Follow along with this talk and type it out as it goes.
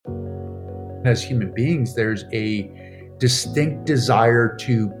as human beings, there's a distinct desire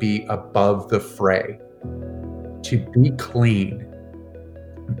to be above the fray, to be clean.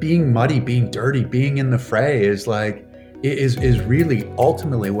 Being muddy, being dirty, being in the fray is really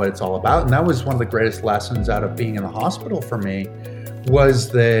ultimately what it's all about. And that was one of the greatest lessons out of being in the hospital for me,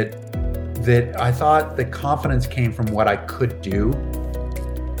 was that I thought the confidence came from what I could do.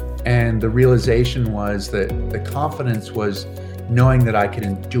 And the realization was that the confidence was knowing that I could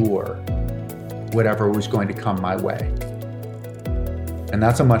endure whatever was going to come my way. And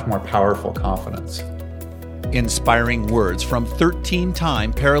that's a much more powerful confidence. Inspiring words from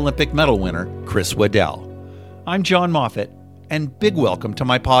 13-time Paralympic medal winner Chris Waddell. I'm John Moffat, and big welcome to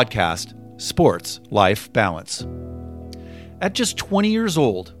my podcast, Sports Life Balance. At just 20 years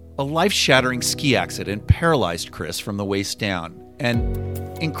old, a life-shattering ski accident paralyzed Chris from the waist down, and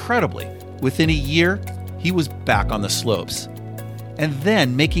incredibly, within a year, he was back on the slopes, and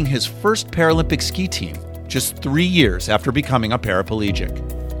then making his first Paralympic ski team just 3 years after becoming a paraplegic.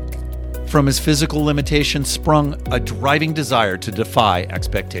 From his physical limitations sprung a driving desire to defy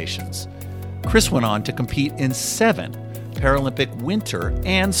expectations. Chris went on to compete in 7 Paralympic Winter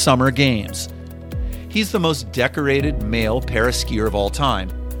and Summer Games. He's the most decorated male paraskier of all time,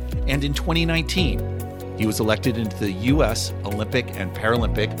 and in 2019, he was elected into the U.S. Olympic and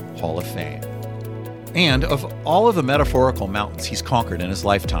Paralympic Hall of Fame. And of all of the metaphorical mountains he's conquered in his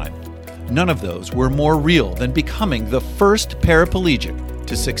lifetime, none of those were more real than becoming the first paraplegic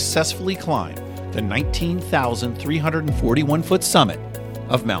to successfully climb the 19,341-foot summit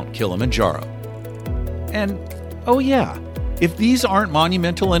of Mount Kilimanjaro. And, oh yeah, if these aren't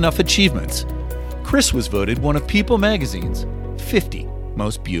monumental enough achievements, Chris was voted one of People magazine's 50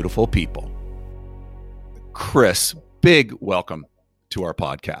 most beautiful people. Chris, big welcome to our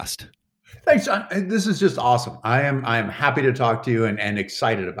podcast. Thanks, John. This is just awesome. I am happy to talk to you and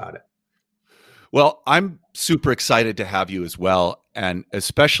excited about it. Well, I'm super excited to have you as well, and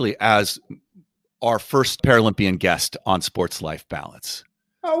especially as our first Paralympian guest on Sports Life Balance.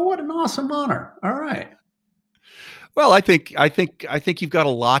 Oh, what an awesome honor. All right. Well, I think you've got a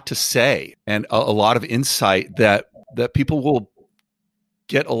lot to say and a lot of insight that people will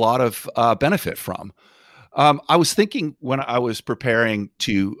get a lot of benefit from. I was thinking when I was preparing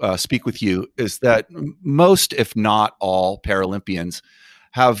to speak with you is that most, if not all, Paralympians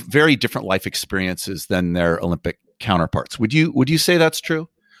have very different life experiences than their Olympic counterparts. Would you say that's true?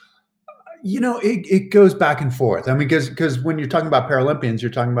 You know, it goes back and forth. I mean, because when you're talking about Paralympians,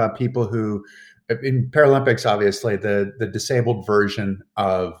 you're talking about people who, in Paralympics, obviously, the disabled version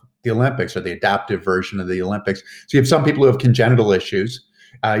of the Olympics or the adaptive version of the Olympics. So you have some people who have congenital issues.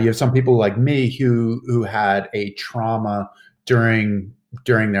 You have some people like me who had a trauma during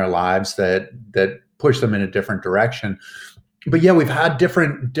their lives that pushed them in a different direction. But yeah, we've had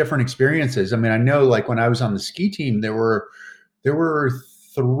different experiences. I mean, I know, like when I was on the ski team, there were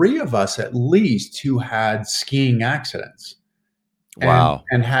 3 of us at least who had skiing accidents. Wow.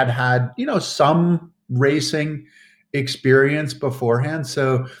 And had some racing experience beforehand.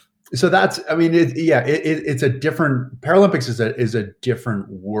 So that's, I mean, it's a different, Paralympics is a different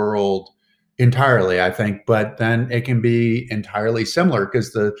world entirely, I think, but then it can be entirely similar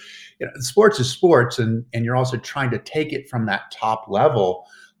because sports is sports, and you're also trying to take it from that top level.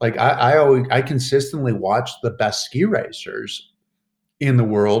 Like I consistently watch the best ski racers in the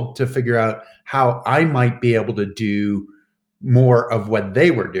world to figure out how I might be able to do more of what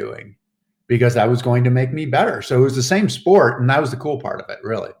they were doing, because that was going to make me better. So it was the same sport, and that was the cool part of it,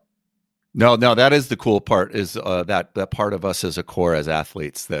 really. No, that is the cool part, is that part of us as a core, as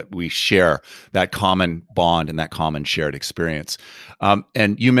athletes, that we share that common bond and that common shared experience.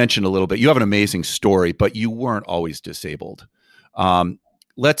 And you mentioned a little bit, you have an amazing story, but you weren't always disabled.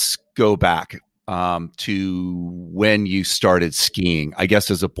 Let's go back to when you started skiing. I guess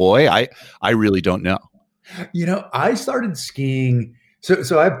as a boy, I really don't know. I started skiing.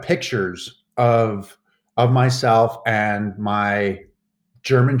 So I have pictures of myself and my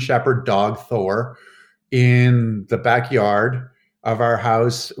German Shepherd dog, Thor, in the backyard of our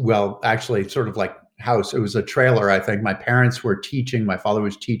house. Well, actually, sort of like house. It was a trailer, I think. My parents were teaching. My father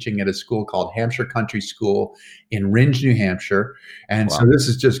was teaching at a school called Hampshire Country School in Rindge, New Hampshire. And wow. So this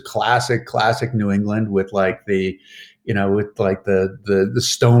is just classic New England with like the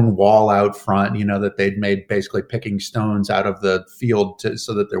stone wall out front, that they'd made, basically picking stones out of the field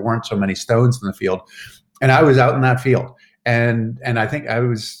so that there weren't so many stones in the field. And I was out in that field. And I think I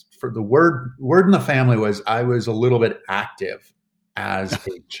was, for the word in the family was, I was a little bit active as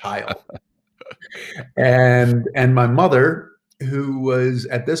a child. And my mother, who was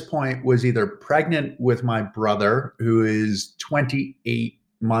at this point was either pregnant with my brother, who is 28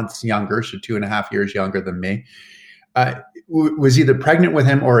 months younger, so 2.5 years younger than me, was either pregnant with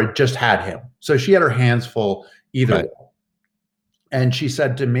him or had just had him. So she had her hands full either way. And she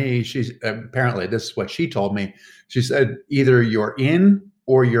said to me, she's apparently, this is what she told me. She said, either you're in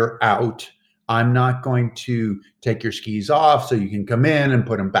or you're out. I'm not going to take your skis off so you can come in and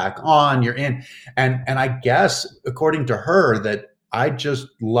put them back on. You're in. And I guess, according to her, that I just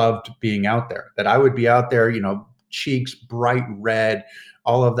loved being out there, that I would be out there, cheeks bright red,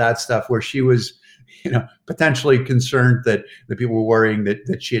 all of that stuff, where she was, potentially concerned that the people were worrying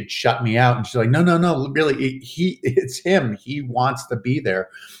that she had shut me out. And she's like, no, really, it's him. He wants to be there.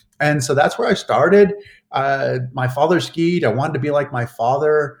 And so that's where I started. My father skied. I wanted to be like my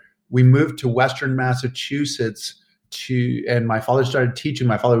father. We moved to Western Massachusetts and my father started teaching.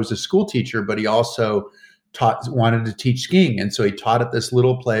 My father was a school teacher, but he also wanted to teach skiing. And so he taught at this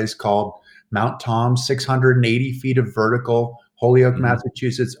little place called Mount Tom, 680 feet of vertical, Holyoke,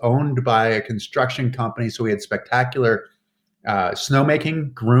 Massachusetts, owned by a construction company. So we had spectacular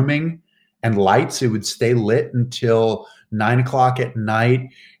snowmaking, grooming, and lights. It would stay lit until 9:00 at night.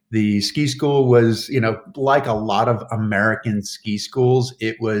 The ski school was, like a lot of American ski schools,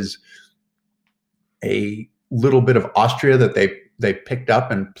 it was a little bit of Austria that they picked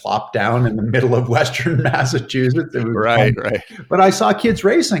up and plopped down in the middle of Western Massachusetts. It was right. But I saw kids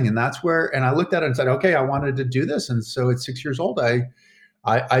racing, and and I looked at it and said, okay, I wanted to do this. And so at 6 years old,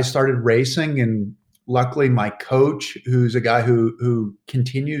 I started racing, and luckily my coach, who's a guy who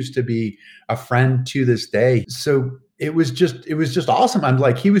continues to be a friend to this day. So it was just awesome. I'm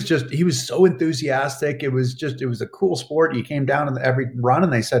like, he was so enthusiastic. It was a cool sport. You came down in every run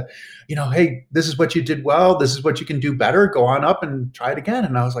and they said, hey, this is what you did well. This is what you can do better. Go on up and try it again.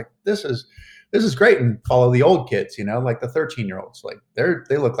 And I was like, this is great. And follow the old kids, like the 13-year-olds, like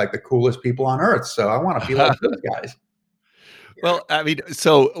they look like the coolest people on earth. So I want to be like those guys. Well, I mean,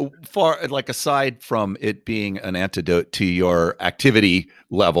 so far, like aside from it being an antidote to your activity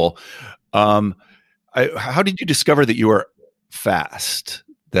level, how did you discover that you were fast,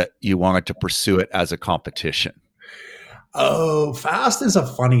 that you wanted to pursue it as a competition? Oh, fast is a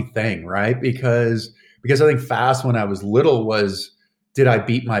funny thing, right? Because I think fast when I was little was, did I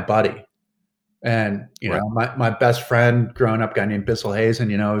beat my buddy? And, my best friend growing up, a guy named Bissell Hayes,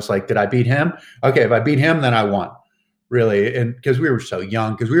 and, it was like, did I beat him? Okay, if I beat him, then I won, really. And because we were so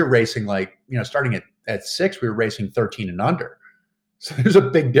young, because we were racing starting at 6, we were racing 13 and under. So there's a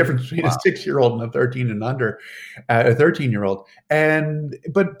big difference between a 6-year-old and a 13-year-old.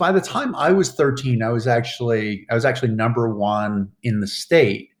 But by the time I was 13, I was actually number 1 in the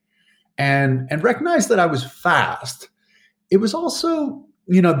state, and recognized that I was fast. It was also,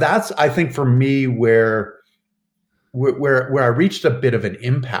 that's, I think, for me where I reached a bit of an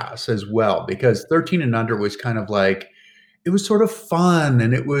impasse as well, because 13 and under was kind of like, it was sort of fun,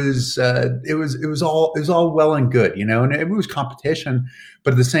 and it was all well and good, and it was competition.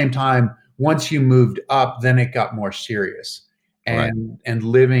 But at the same time, once you moved up, then it got more serious, and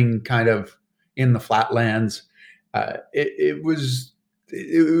living kind of in the flatlands, it was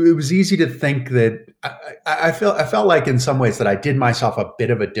easy to think that I felt like in some ways that I did myself a bit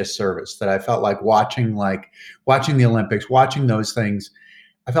of a disservice, that I felt like watching the Olympics, watching those things.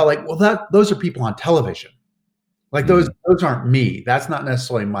 I felt like, well, those are people on television. Like those aren't me. That's not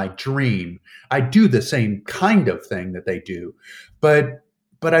necessarily my dream. I do the same kind of thing that they do, but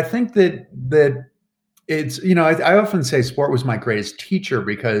I think that it's, I often say sport was my greatest teacher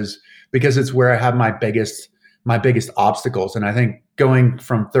because it's where I have my biggest obstacles. And I think going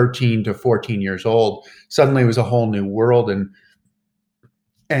from 13 to 14 years old, suddenly it was a whole new world. And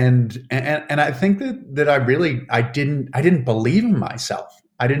I think that I didn't believe in myself.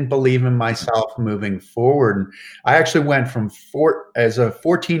 I didn't believe in myself moving forward. And I actually went from as a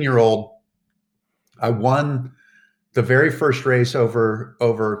 14-year-old, I won the very first race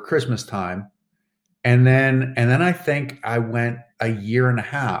over Christmas time. And then I think I went a year and a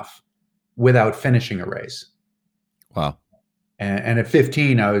half without finishing a race. Wow. And at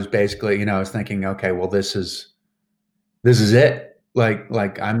 15, I was basically, I was thinking, okay, well, this is it.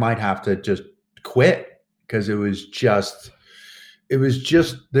 Like I might have to just quit, because it was just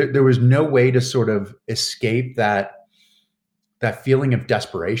there was no way to sort of escape that feeling of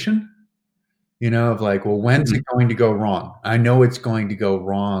desperation, of like, well, when's it going to go wrong? I know it's going to go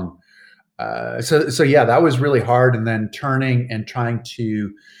wrong. So yeah, that was really hard. And then turning and trying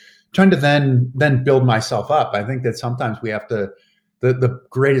to then build myself up. I think that sometimes we have to, the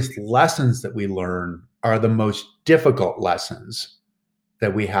greatest lessons that we learn are the most difficult lessons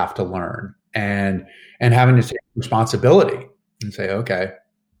that we have to learn, and having to take responsibility and say, okay,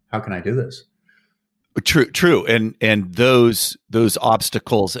 how can I do this? True. And those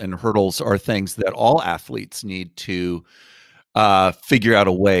obstacles and hurdles are things that all athletes need to figure out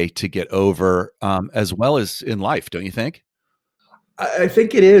a way to get over, as well as in life, don't you think? I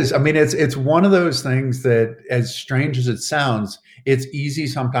think it is. I mean, it's one of those things that, as strange as it sounds, it's easy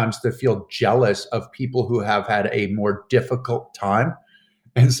sometimes to feel jealous of people who have had a more difficult time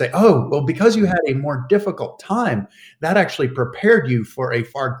and say, oh, well, because you had a more difficult time, that actually prepared you for a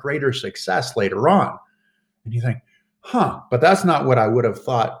far greater success later on. And you think, but that's not what I would have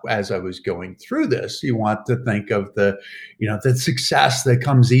thought as I was going through this. You want to think of the success that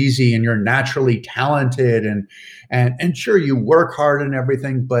comes easy and you're naturally talented and sure, you work hard and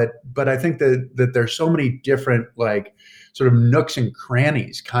everything, but I think that there's so many different like sort of nooks and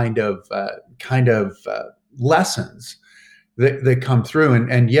crannies kind of lessons that come through.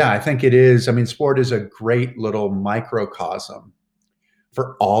 And yeah, I think it is. I mean, sport is a great little microcosm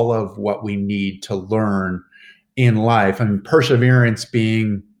for all of what we need to learn in life, and perseverance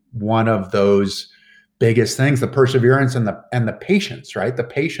being one of those biggest things. The perseverance and the patience, right? The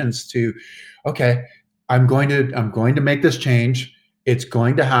patience to, okay, I'm going to make this change. It's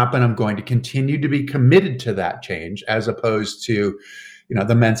going to happen. I'm going to continue to be committed to that change, as opposed to,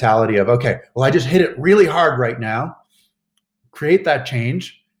 the mentality of, okay, well, I just hit it really hard right now, create that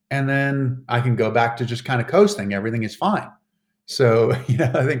change, and then I can go back to just kind of coasting. Everything is fine. So,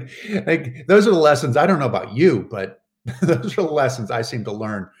 I think those are the lessons. I don't know about you, but those are the lessons I seem to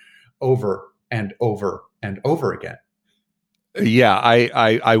learn over and over and over again. Yeah,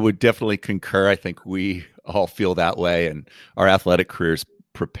 I would definitely concur. I think we all feel that way, and our athletic careers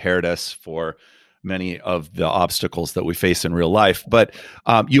prepared us for many of the obstacles that we face in real life. But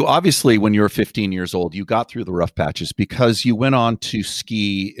you obviously, when you were 15 years old, you got through the rough patches because you went on to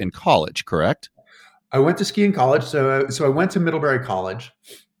ski in college, correct? I went to ski in college. So I went to Middlebury College,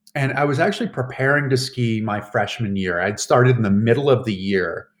 and I was actually preparing to ski my freshman year. I'd started in the middle of the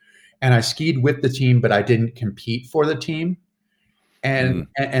year, and I skied with the team, but I didn't compete for the team. And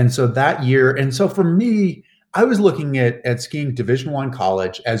so that year, and so for me, I was looking at skiing Division I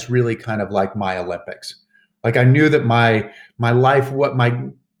college as really kind of like my Olympics. Like I knew that my life, what my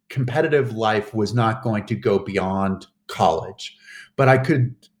competitive life was not going to go beyond college, but I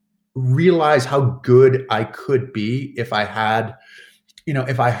could realize how good I could be if I had,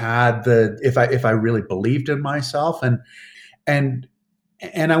 if I really believed in myself. And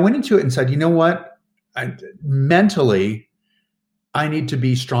I went into it and said, you know what, mentally, I need to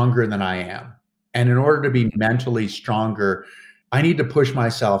be stronger than I am. And in order to be mentally stronger, I need to push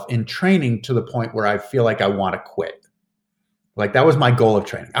myself in training to the point where I feel like I want to quit. Like that was my goal of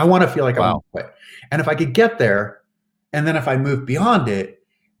training. I want to feel like I want to quit. And if I could get there, and then if I moved beyond it,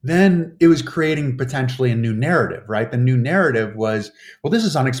 then it was creating potentially a new narrative, right? The new narrative was, well, this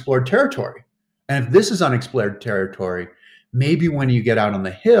is unexplored territory. And if this is unexplored territory, maybe when you get out on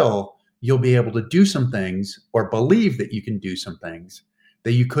the hill, you'll be able to do some things or believe that you can do some things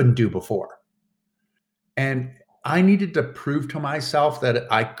that you couldn't do before. And I needed to prove to myself that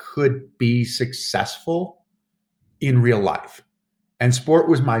I could be successful in real life. And sport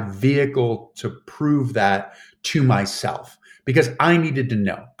was my vehicle to prove that to myself, because I needed to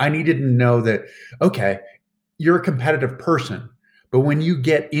know. I needed to know that, okay, you're a competitive person, but when you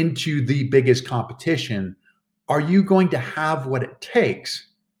get into the biggest competition, are you going to have what it takes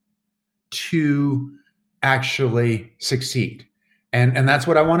to actually succeed? And that's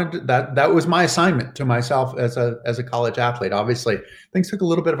what I wanted to, that was my assignment to myself as a college athlete. Obviously, things took a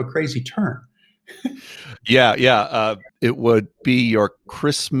little bit of a crazy turn. Yeah. It would be your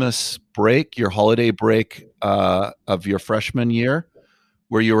Christmas break, your holiday break of your freshman year,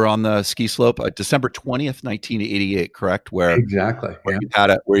 where you were on the ski slope, December 20th, 1988, correct? Exactly. Where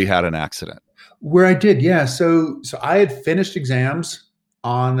you had an accident. Where I did, yeah. So I had finished exams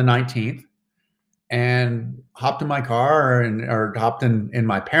on the 19th and hopped in my car or hopped in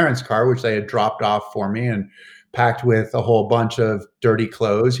my parents' car, which they had dropped off for me, and packed with a whole bunch of dirty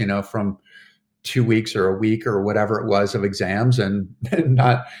clothes, from 2 weeks or a week or whatever it was of exams, and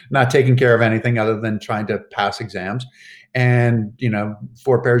not taking care of anything other than trying to pass exams. And,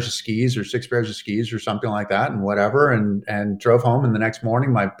 4 pairs of skis or 6 pairs of skis or something like that, and whatever, and drove home. And the next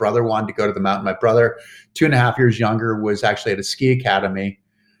morning, my brother wanted to go to the mountain. My brother, 2.5 years younger, was actually at a ski academy.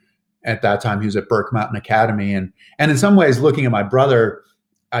 At that time, he was at Burke Mountain Academy. And in some ways, looking at my brother,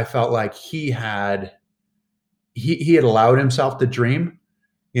 I felt like he had allowed himself to dream.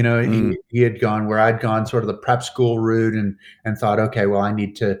 He had gone where I'd gone, sort of the prep school route, and thought, okay, well, I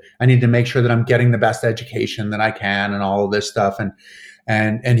need to make sure that I'm getting the best education that I can and all of this stuff.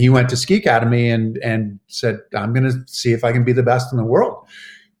 And he went to ski academy and said, I'm going to see if I can be the best in the world.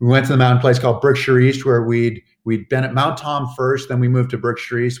 we went to the mountain place called Berkshire East, where we'd been at Mount Tom first, then we moved to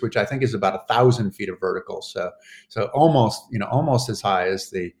Berkshire East, which I think is about 1,000 feet of vertical. So almost as high as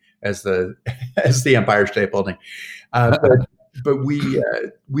the Empire State Building. But we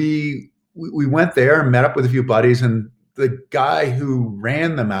went there and met up with a few buddies, and the guy who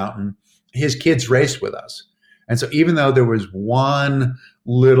ran the mountain, his kids raced with us. And so even though there was one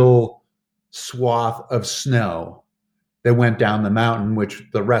little swath of snow that went down the mountain, which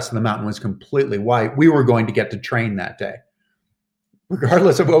the rest of the mountain was completely white, we were going to get to train that day.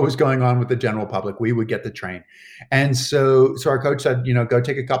 Regardless of what was going on with the general public, we would get to train. And so our coach said, go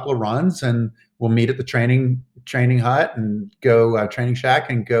take a couple of runs and we'll meet at the training hut and go training shack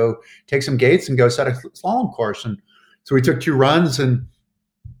and go take some gates and go set a slalom course. And so we took 2 runs and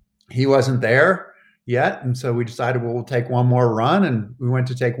he wasn't there yet. And so we decided, we'll take one more run, and we went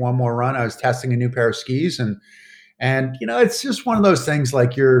to take one more run. I was testing a new pair of skis, and it's just one of those things,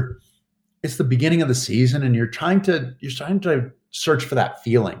 like it's the beginning of the season and you're trying to search for that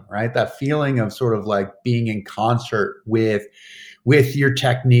feeling, right? That feeling of sort of like being in concert with your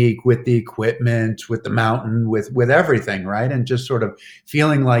technique, with the equipment, with the mountain, with everything, right? And just sort of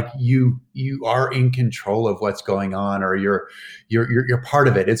feeling like you are in control of what's going on, or you're part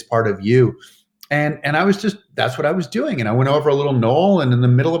of it. It's part of you. And that's what I was doing. And I went over a little knoll, and in the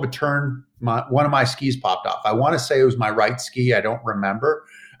middle of a turn, one of my skis popped off. I want to say it was my right ski. I don't remember.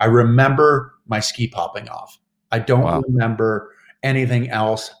 I remember my ski popping off. I don't remember anything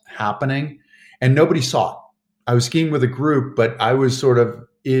else happening, and nobody saw it. I was skiing with a group, but I was sort of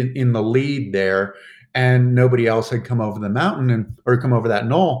in the lead there, and nobody else had come over the mountain or come over that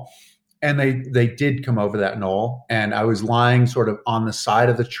knoll. And they did come over that knoll, and I was lying sort of on the side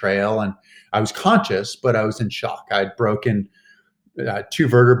of the trail, and I was conscious, but I was in shock. I'd broken 2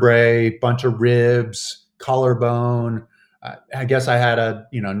 vertebrae, bunch of ribs, collarbone. I guess I had a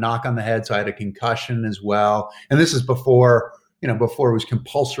knock on the head, so I had a concussion as well. And this is before it was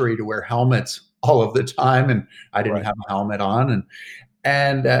compulsory to wear helmets all of the time, and I didn't have a helmet on.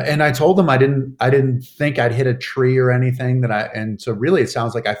 And I told them I didn't think I'd hit a tree or anything, and so really it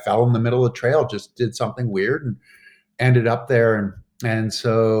sounds like I fell in the middle of the trail, just did something weird and ended up there. And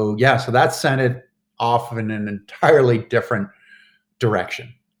so that sent it off in an entirely different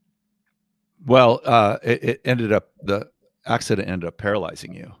direction. Well, the accident ended up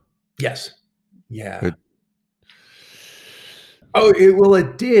paralyzing you. Yes. Yeah.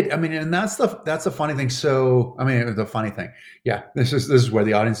 It did. I mean, and that's the funny thing. So, I mean, the funny thing. Yeah, this is where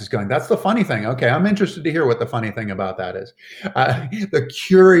the audience is going. That's the funny thing. Okay, I'm interested to hear what the funny thing about that is. The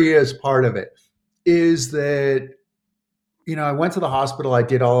curious part of it is that, I went to the hospital. I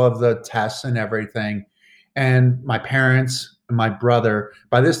did all of the tests and everything, and my parents and my brother.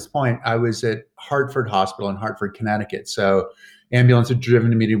 By this point, I was at Hartford Hospital in Hartford, Connecticut. So, ambulance had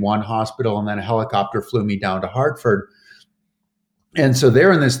driven me to one hospital, and then a helicopter flew me down to Hartford. And so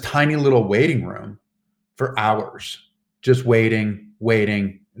they're in this tiny little waiting room for hours, just waiting.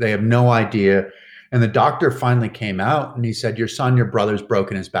 They have no idea. And the doctor finally came out and he said, your brother's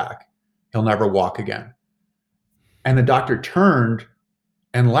broken his back. He'll never walk again. And the doctor turned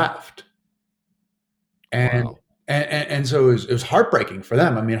and left. And wow. And so it was heartbreaking for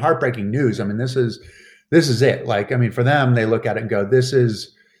them. I mean, heartbreaking news. I mean, this is it. Like, I mean, for them, they look at it and go, this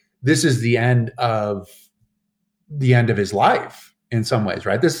is the end of his life. In some ways,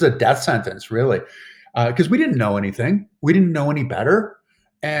 right? This is a death sentence, really, because we didn't know anything. We didn't know any better,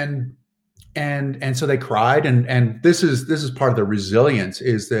 and so they cried. And this is part of the resilience,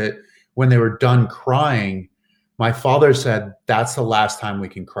 is that when they were done crying, my father said, "That's the last time we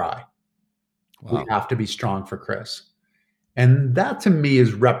can cry. Wow. We have to be strong for Chris." And that, to me,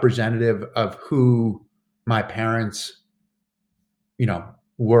 is representative of who my parents,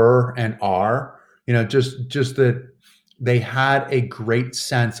 were and are. Just that. They had a great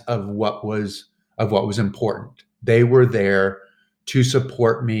sense of what was important. They were there to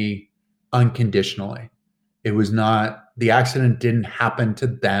support me unconditionally. It was not, the accident didn't happen to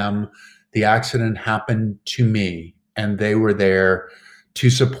them. The accident happened to me, and they were there to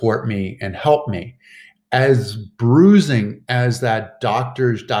support me and help me. As bruising as that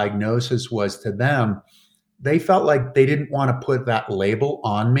doctor's diagnosis was to them, they felt like they didn't want to put that label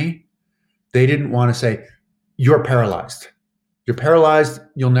on me. They didn't want to say, "You're paralyzed. You're paralyzed.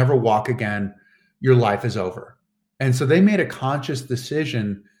 You'll never walk again. Your life is over." And so they made a conscious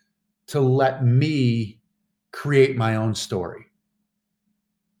decision to let me create my own story,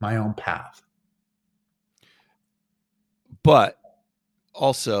 my own path. But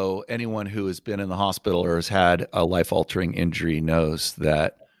also, anyone who has been in the hospital or has had a life-altering injury knows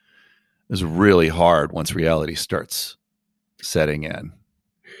that it's really hard once reality starts setting in.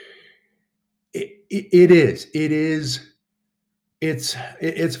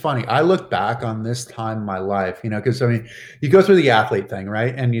 It's funny. I look back on this time in my life, because I mean, you go through the athlete thing,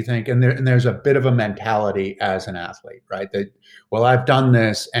 right? And you think, and there's a bit of a mentality as an athlete, right? That, well, I've done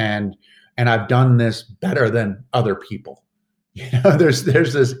this and I've done this better than other people. There's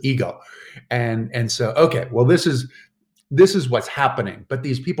this ego, and so okay, well, this is what's happening, but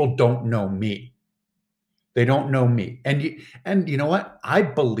these people don't know me. They don't know me, and you know what? I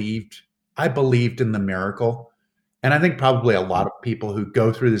believed in the miracle. And I think probably a lot of people who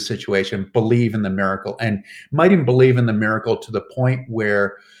go through this situation believe in the miracle and might even believe in the miracle to the point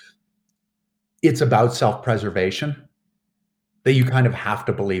where it's about self-preservation, that you kind of have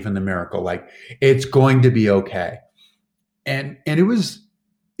to believe in the miracle. Like, it's going to be okay. And it was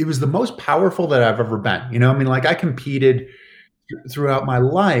the most powerful that I've ever been. I mean, like, I competed throughout my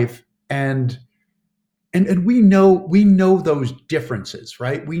life, and we know those differences,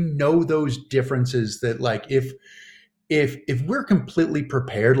 right? We know those differences that, like, if we're completely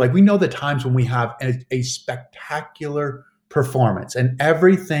prepared, like, we know the times when we have a spectacular performance and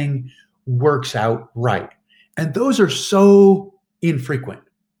everything works out right. And those are so infrequent.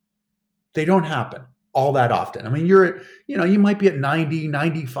 They don't happen all that often. I mean, you might be at 90,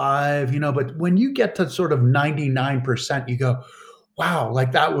 95, but when you get to sort of 99%, you go, wow,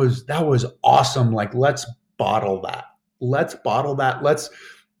 like that was awesome. Like, let's bottle that.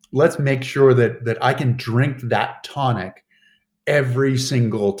 Let's make sure that I can drink that tonic every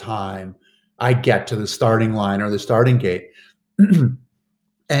single time I get to the starting line or the starting gate.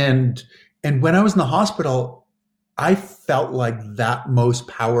 And when I was in the hospital, I felt like that most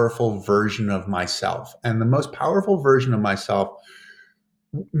powerful version of myself. And the most powerful version of myself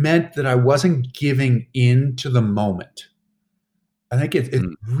meant that I wasn't giving in to the moment. I think it's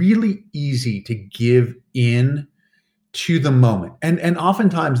really easy to give in to the moment. And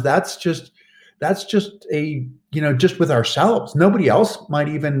oftentimes that's just just with ourselves. Nobody else might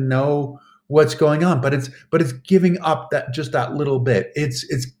even know what's going on, but it's giving up that little bit.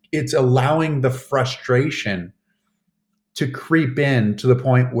 It's allowing the frustration to creep in to the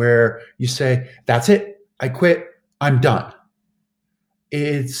point where you say, that's it, I quit, I'm done.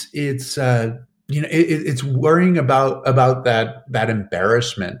 It's worrying about that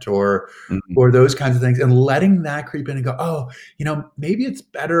embarrassment or those kinds of things, and letting that creep in and go, oh, maybe it's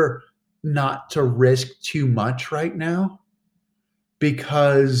better not to risk too much right now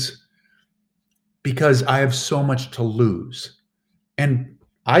because I have so much to lose. And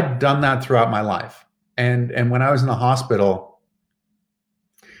I'd done that throughout my life. And when I was in the hospital,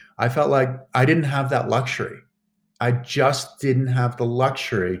 I felt like I didn't have that luxury. I just didn't have the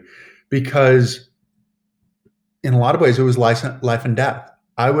luxury, because in a lot of ways it was life and death.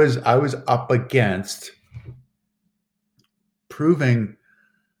 I was up against proving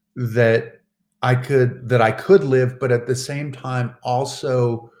that I could live, but at the same time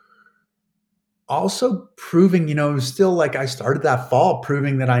also proving, it was still like I started that fall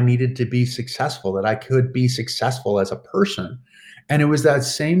proving that I needed to be successful, that I could be successful as a person. And it was that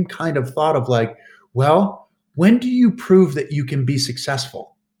same kind of thought of like, well, when do you prove that you can be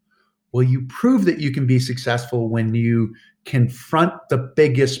successful? Well, you prove that you can be successful when you confront the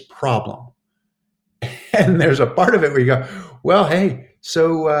biggest problem. And there's a part of it where you go, well, hey,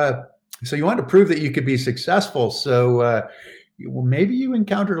 so you want to prove that you could be successful. So well, maybe you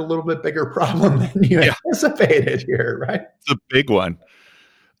encountered a little bit bigger problem than you anticipated here, right? It's a big one.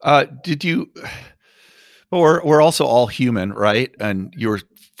 Did you, we're also all human, right? And you're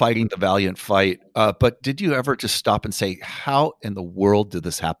fighting the valiant fight. But did you ever just stop and say, how in the world did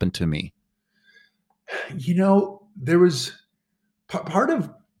this happen to me? There was part of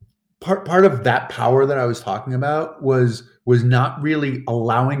that power that I was talking about was not really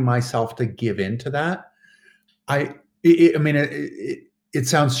allowing myself to give in to that. It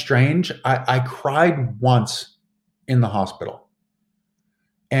sounds strange. I cried once in the hospital.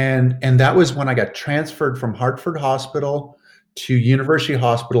 And that was when I got transferred from Hartford Hospital to University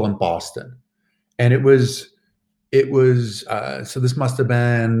Hospital in Boston. And it was so this must have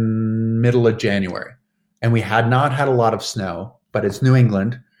been middle of January. And we had not had a lot of snow, but it's New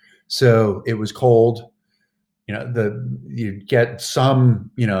England. So it was cold. You get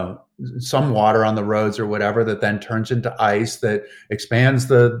some water on the roads or whatever that then turns into ice that expands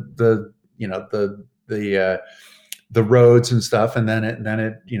the roads and stuff, and then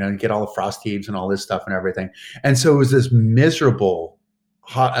it you get all the frost heaves and all this stuff and everything. And so it was this miserable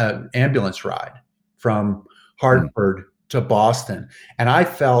ambulance ride from Hartford to Boston, and I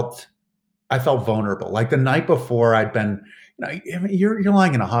felt vulnerable. Like the night before, I'd been. You're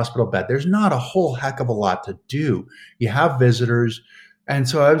lying in a hospital bed. There's not a whole heck of a lot to do. You have visitors. And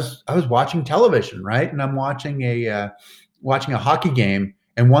so I was watching television, right? And I'm watching a hockey game,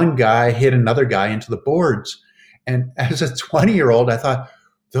 and one guy hit another guy into the boards. And as a 20-year-old, I thought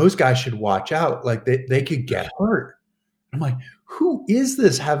those guys should watch out. Like they could get hurt. I'm like, who is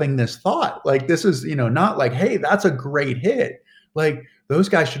this having this thought? Like, this is, not like, hey, that's a great hit. Like, those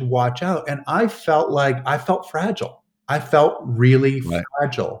guys should watch out. And I felt fragile. I felt really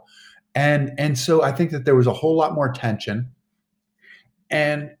fragile. And so I think that there was a whole lot more tension.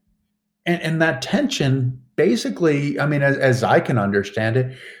 And that tension basically, I mean, as I can understand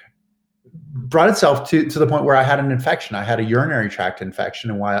it, brought itself to the point where I had an infection. I had a urinary tract infection.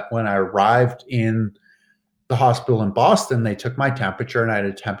 And when I arrived in the hospital in Boston, they took my temperature, and I had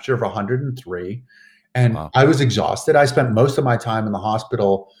a temperature of 103. And wow. I was exhausted. I spent most of my time in the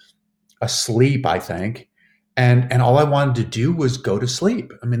hospital asleep, I think. And all I wanted to do was go to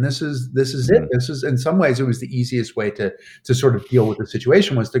sleep. I mean, this is it. This is, in some ways, it was the easiest way to sort of deal with the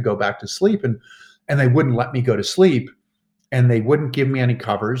situation, was to go back to sleep. And they wouldn't let me go to sleep, and they wouldn't give me any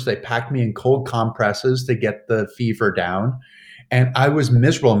covers. They packed me in cold compresses to get the fever down. And I was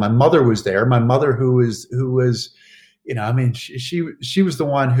miserable. My mother was there. My mother, who was, I mean, she was the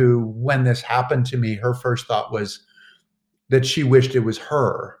one who, when this happened to me, her first thought was that she wished it was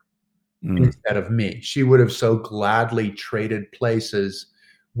her instead of me. She would have so gladly traded places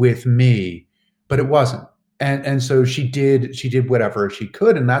with me, but it wasn't. And so she did whatever she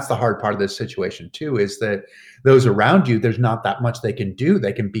could. And that's the hard part of this situation too, is that those around you, there's not that much they can do.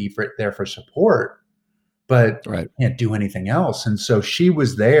 They can be there for support, but can't do anything else. And so she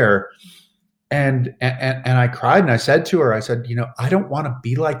was there, and I cried, and I said to her, I said, I don't want to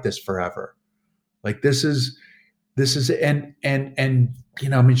be like this forever. Like, this is, and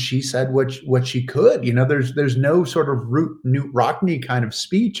I mean, she said what she could. There's no sort of Newt Rockney kind of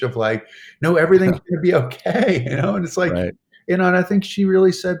speech of like, no, everything's going to be okay. And it's like, and I think she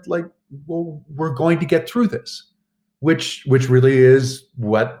really said, like, well, we're going to get through this, which really is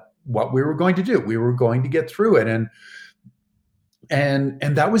what we were going to do. We were going to get through it. And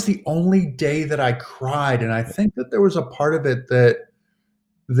that was the only day that I cried. And I think that there was a part of it that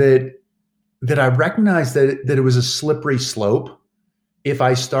I recognized that it was a slippery slope. If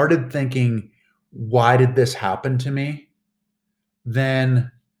I started thinking, why did this happen to me?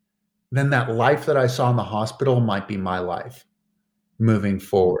 Then that life that I saw in the hospital might be my life moving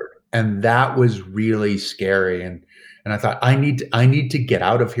forward. And that was really scary. And I thought, I need to get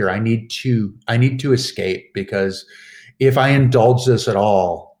out of here. I need to escape, because if I indulge this at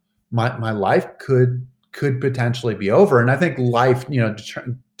all, my life could potentially be over. And I think life,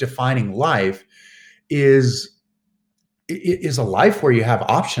 defining life is a life where you have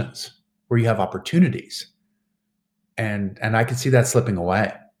options, where you have opportunities. And I could see that slipping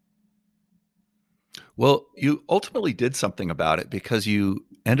away. Well, you ultimately did something about it, because you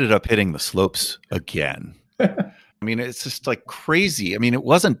ended up hitting the slopes again. I mean, it's just like crazy. I mean, it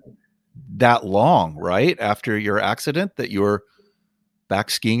wasn't that long, right, after your accident that you were back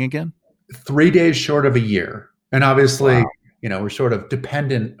skiing again? 3 days short of a year. And obviously, we're sort of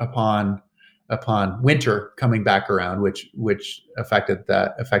dependent upon winter coming back around, which affected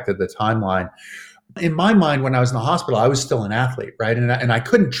the timeline. In my mind, when I was in the hospital, I was still an athlete, right? And I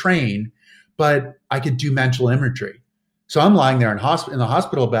couldn't train, but I could do mental imagery. So I'm lying there in the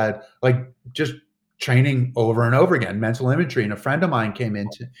hospital bed, like just training over and over again, mental imagery. And a friend of mine came in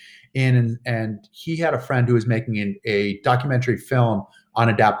and he had a friend who was making a documentary film on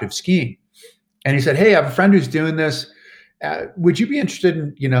adaptive skiing. And he said, hey, I have a friend who's doing this. Would you be interested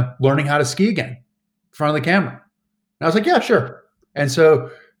in, learning how to ski again in front of the camera? And I was like, yeah, sure. And so,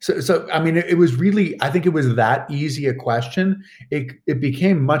 I mean, it was really, I think it was that easy a question. It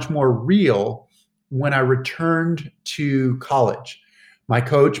became much more real when I returned to college. My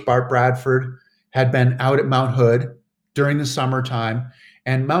coach, Bart Bradford, had been out at Mount Hood during the summertime.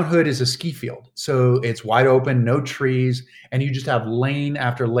 And Mount Hood is a ski field. So it's wide open, no trees, and you just have lane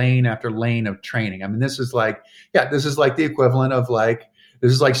after lane after lane of training. I mean, this is like the equivalent of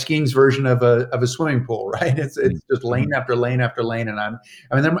this is like skiing's version of a swimming pool, right? It's just lane after lane after lane. And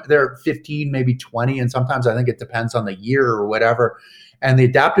there are 15, maybe 20, and sometimes I think it depends on the year or whatever. And the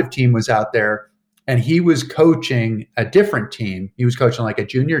adaptive team was out there, and he was coaching a different team. He was coaching like a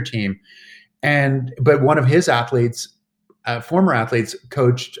junior team. But one of his athletes, former athletes,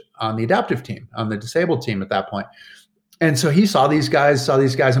 coached on the adaptive team, on the disabled team at that point. And so he saw these guys in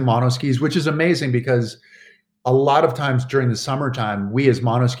monoskis, which is amazing, because a lot of times during the summertime, we as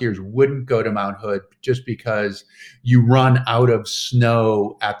monoskiers wouldn't go to Mount Hood just because you run out of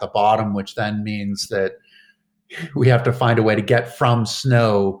snow at the bottom, which then means that we have to find a way to get from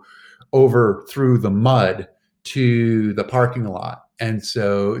snow over through the mud to the parking lot. And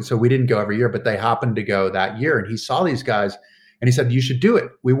so we didn't go every year, but they happened to go that year. And he saw these guys and he said, you should do it.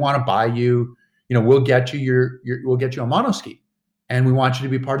 We want to buy you, we'll get you we'll get you a monoski and we want you to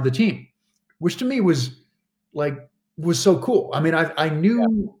be part of the team, which to me was so cool. I mean, I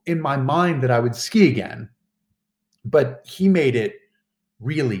knew in my mind that I would ski again, but he made it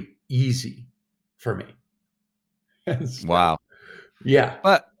really easy for me. So, wow. Yeah.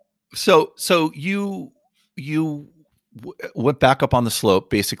 But so you went back up on the slope,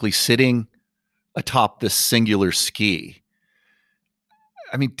 basically sitting atop this singular ski.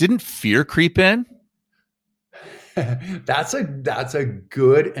 I mean, didn't fear creep in? That's a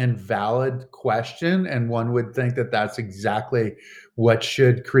good and valid question, and one would think that that's exactly what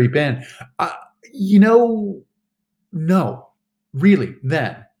should creep in. No, really.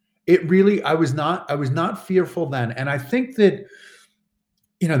 Then I was not fearful then, and I think that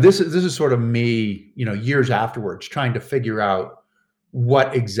this is sort of me, years afterwards, trying to figure out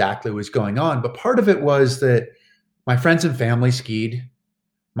what exactly was going on. But part of it was that my friends and family skied.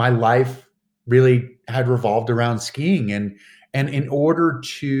 My life really had revolved around skiing, and in order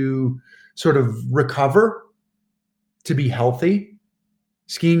to sort of recover, to be healthy,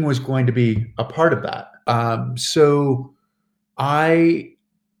 skiing was going to be a part of that. So I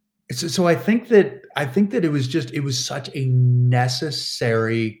think that it was such a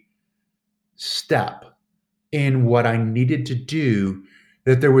necessary step in what I needed to do,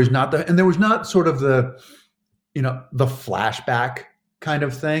 that there was not sort of the flashback kind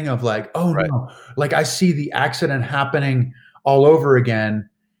of thing of like, oh right. No, like I see the accident happening all over again.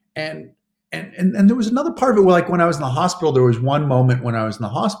 And there was another part of it where, like, when I was in the hospital, there was one moment when I was in the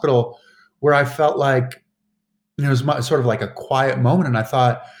hospital where I felt like, it was sort of like a quiet moment. And I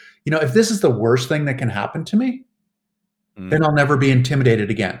thought, if this is the worst thing that can happen to me, then I'll never be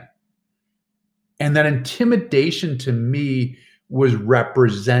intimidated again. And that intimidation to me was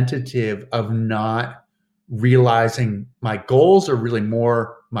representative of not realizing my goals, or really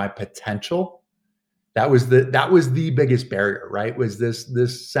more my potential. That was the biggest barrier, right? Was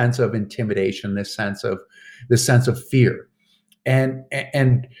this sense of intimidation, this sense of fear. And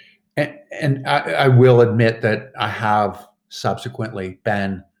I will admit that I have subsequently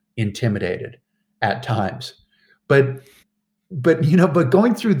been intimidated at times, but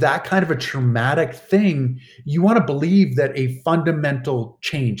going through that kind of a traumatic thing, you want to believe that a fundamental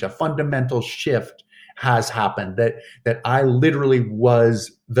change, a fundamental shift has happened, that I literally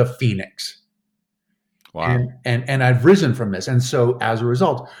was the phoenix. Wow. And I've risen from this. And so as a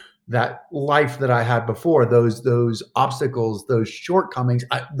result, that life that I had before, those obstacles, those shortcomings,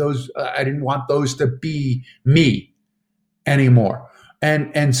 I didn't want those to be me anymore.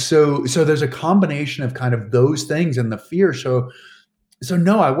 And so there's a combination of kind of those things and the fear. So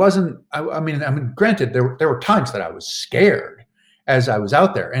no, I wasn't, I mean, granted, there were times that I was scared as I was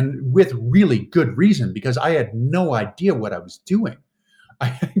out there, and with really good reason, because I had no idea what I was doing.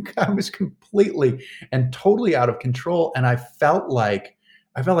 I was completely and totally out of control. And I felt like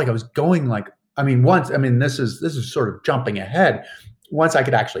I was going this is sort of jumping ahead. Once I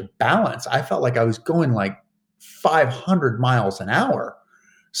could actually balance, I felt like I was going like 500 miles an hour.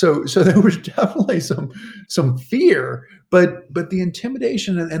 So there was definitely some fear, but the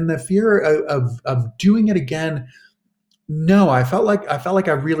intimidation and the fear of doing it again. No, I felt like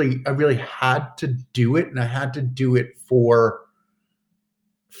I really had to do it, and I had to do it for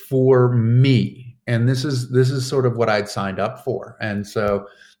me. And this is sort of what I'd signed up for. And so,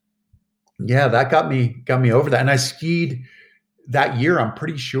 yeah, that got me over that. And I skied that year. I'm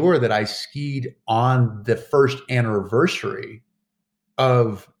pretty sure that I skied on the first anniversary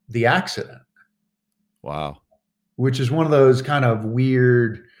of the accident. Wow. Which is one of those kind of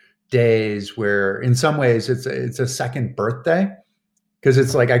weird days where in some ways it's a second birthday, because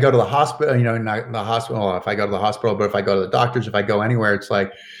it's like I go to the hospital, not the hospital if I go to the hospital, but if I go to the doctors, if I go anywhere, it's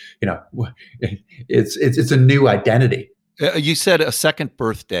like, it's a new identity. You said a second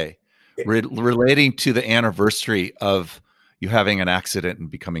birthday relating to the anniversary of you having an accident and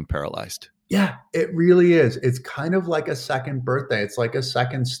becoming paralyzed. Yeah, it really is. It's kind of like a second birthday. It's like a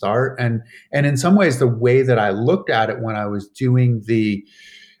second start. And in some ways, the way that I looked at it when I was doing the,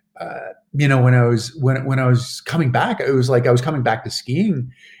 when I was coming back, it was like I was coming back to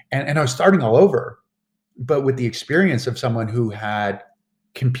skiing, and I was starting all over, but with the experience of someone who had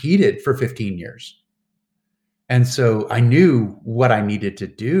competed for 15 years. And so I knew what I needed to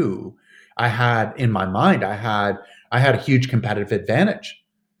do. I had in my mind, I had a huge competitive advantage,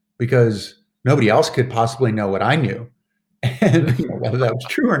 because nobody else could possibly know what I knew. And whether that was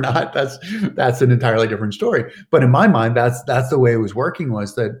true or not, that's an entirely different story. But in my mind, that's the way it was working,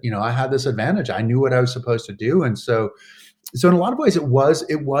 was that, I had this advantage. I knew what I was supposed to do. And so so in a lot of ways, it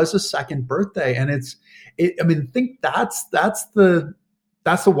was a second birthday, and I mean, think that's the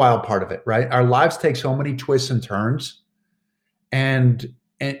wild part of it, right? Our lives take so many twists and turns, and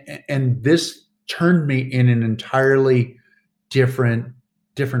and this turned me in an entirely different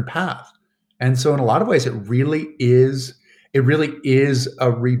path. And so in a lot of ways, it really is a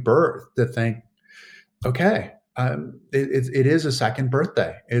rebirth to think, okay, it is a second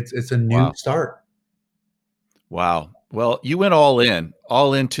birthday. It's a new start. Wow. Well, you went all in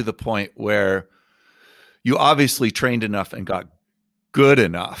to the point where you obviously trained enough and got good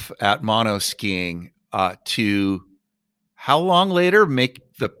enough at mono skiing to how long later make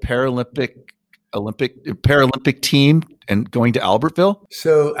the Paralympic team and going to Albertville?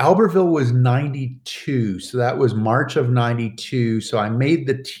 So Albertville was 92. So that was March of 92. So I made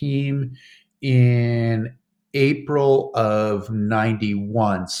the team in April of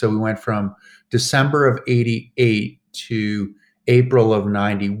 91. So we went from December of 88 to April of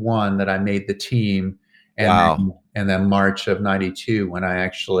 91 that I made the team. And wow. then March of 92 when I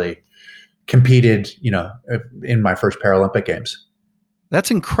actually competed, in my first Paralympic Games.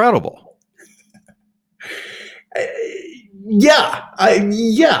 That's incredible. I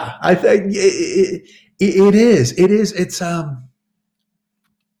think it is. It's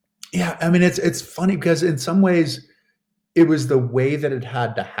yeah. I mean, it's funny because in some ways, it was the way that it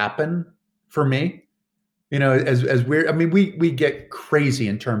had to happen for me. As we're. I mean, we get crazy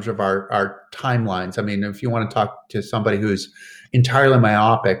in terms of our timelines. I mean, if you want to talk to somebody who's entirely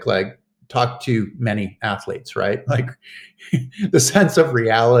myopic, like talk to many athletes, right? Like the sense of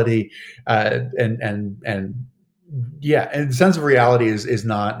reality, and the sense of reality is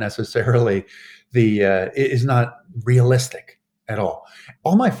not necessarily is not realistic at all.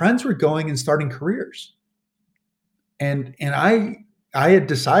 All my friends were going and starting careers, and I had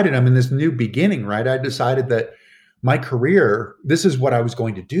decided I'm in this new beginning, right? I decided that my career, this is what I was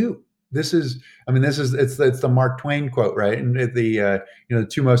going to do. It's the Mark Twain quote, right? And the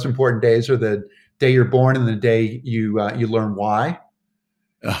two most important days are the day you're born and the day you learn why.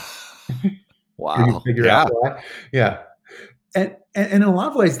 Wow. You figure out why. Yeah. And in a lot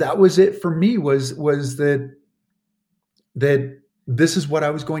of ways, that was it for me, was that this is what I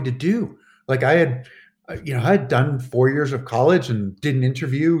was going to do. Like I had done 4 years of college and didn't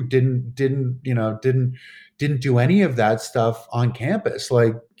interview, didn't do any of that stuff on campus,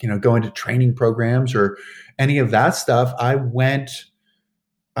 like, going to training programs or any of that stuff. I was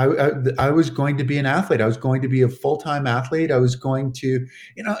going to be an athlete. I was going to be a full-time athlete. I was going to,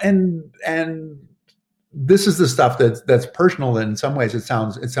 and this is the stuff that's personal. And in some ways it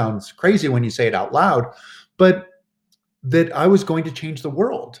sounds crazy when you say it out loud, but that I was going to change the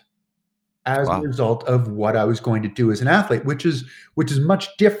world as a result of what I was going to do as an athlete, which is much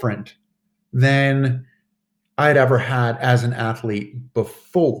different than I'd ever had as an athlete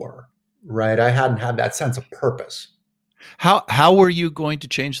before, right? I hadn't had that sense of purpose. How were you going to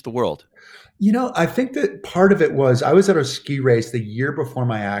change the world? I think that part of it was I was at a ski race the year before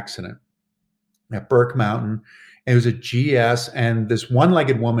my accident at Burke Mountain. It was a GS, and this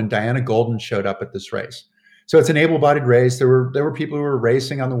one-legged woman, Diana Golden, showed up at this race. So it's an able-bodied race. There were people who were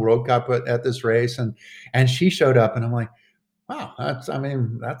racing on the World Cup at this race, and she showed up, and I'm like, wow, that's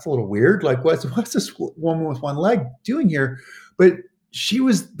a little weird. Like, what's this woman with one leg doing here? But she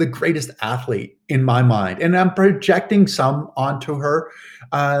was the greatest athlete in my mind, and I'm projecting some onto her,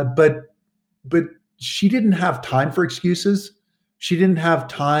 but she didn't have time for excuses. She didn't have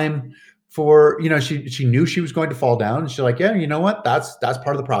time for, she knew she was going to fall down. She's like, yeah, you know what? That's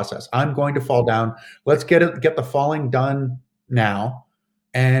part of the process. I'm going to fall down. Let's get the falling done now,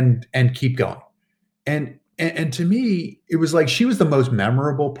 and keep going. And to me, it was like she was the most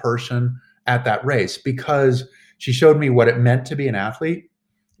memorable person at that race because she showed me what it meant to be an athlete,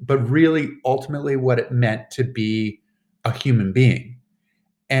 but really ultimately what it meant to be a human being.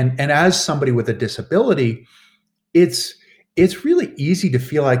 And as somebody with a disability, it's really easy to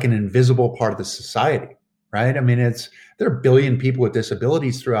feel like an invisible part of the society, right? I mean, there are a billion people with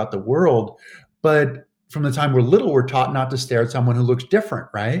disabilities throughout the world, but from the time we're little, we're taught not to stare at someone who looks different,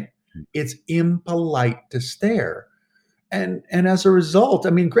 right? It's impolite to stare. And as a result,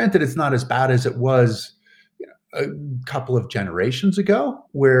 I mean, granted, it's not as bad as it was a couple of generations ago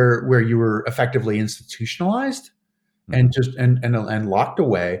where you were effectively institutionalized and just and locked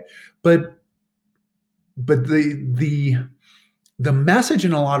away. But the message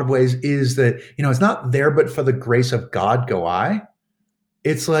in a lot of ways is that, it's not there, but for the grace of God go I.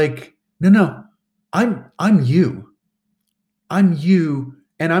 It's like, no, I'm you. I'm you.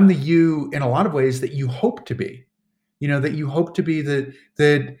 And I'm the you in a lot of ways that you hope to be, that you hope to be, that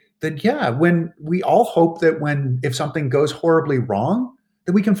that yeah, when we all hope that if something goes horribly wrong,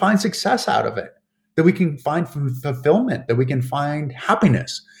 that we can find success out of it, that we can find fulfillment, that we can find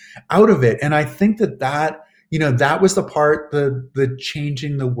happiness out of it. And I think that that was the part, the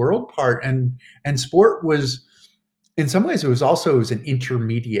changing the world part, and sport was, in some ways, it was an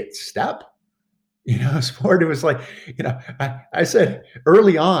intermediate step. Sport, it was like, I said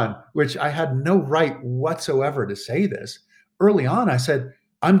early on, which I had no right whatsoever to say this. Early on, I said,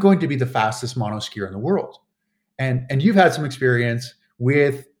 I'm going to be the fastest monoskier in the world. And you've had some experience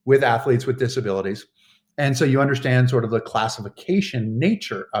with athletes with disabilities. And so you understand sort of the classification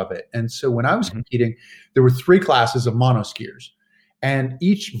nature of it. And so when I was competing, there were 3 classes of monoskiers, and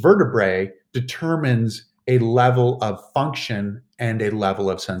each vertebrae determines a level of function and a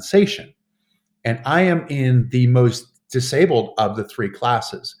level of sensation. And I am in the most disabled of the 3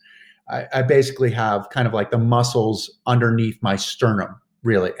 classes. I basically have kind of like the muscles underneath my sternum,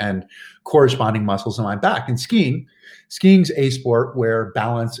 really, and corresponding muscles in my back. And skiing's a sport where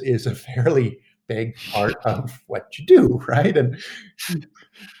balance is a fairly big part of what you do, right? And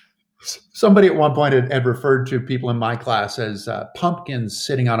somebody at one point had referred to people in my class as pumpkins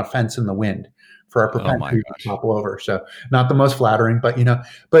sitting on a fence in the wind for our propensity to topple over. So not the most flattering, but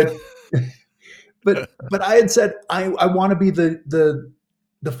but I had said I want to be the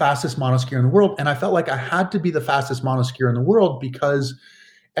fastest monoskier in the world, and I felt like I had to be the fastest monoskier in the world because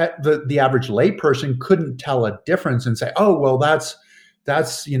the average layperson couldn't tell a difference and say, oh well, that's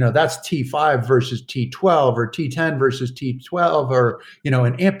T5 versus T12 or T10 versus T12, or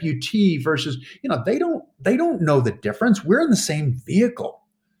an amputee versus they don't know the difference. We're in the same vehicle.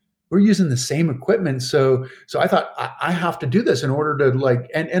 We're using the same equipment. So I thought I have to do this in order to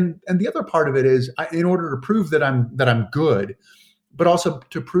and the other part of it is in order to prove that I'm good, but also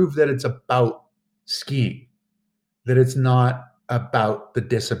to prove that it's about skiing, that it's not about the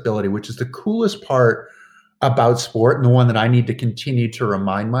disability, which is the coolest part about sport. And the one that I need to continue to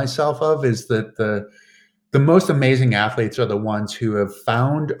remind myself of is that the most amazing athletes are the ones who have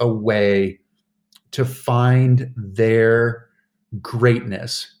found a way to find their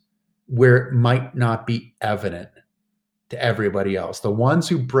greatness where it might not be evident to everybody else. The ones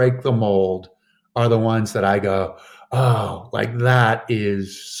who break the mold are the ones that I go, oh, like that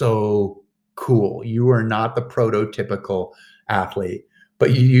is so cool. You are not the prototypical athlete,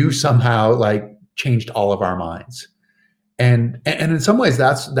 but you somehow changed all of our minds. And in some ways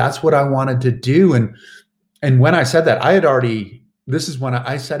that's what I wanted to do. And when I said that, I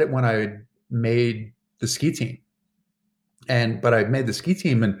said it when I had made the ski team. But I made the ski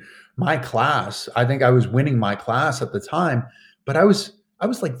team, and my class, I think I was winning my class at the time, but I was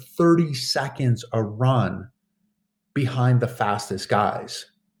like 30 seconds a run behind the fastest guys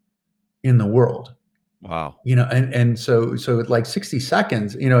in the world. Wow. And so at like 60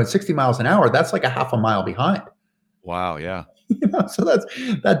 seconds, at 60 miles an hour, that's like a half a mile behind. Wow. Yeah. So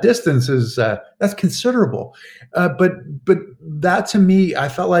that distance is, that's considerable. But that to me, I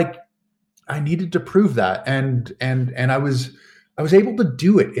felt like I needed to prove that. And I was able to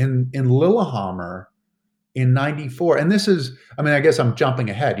do it in Lillehammer in 94. And this is, I guess I'm jumping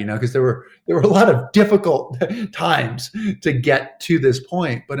ahead, because there were a lot of difficult times to get to this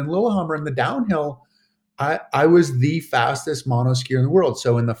point. But in Lillehammer, in the downhill, I was the fastest monoskier in the world.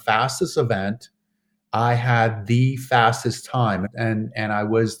 So in the fastest event, I had the fastest time, and I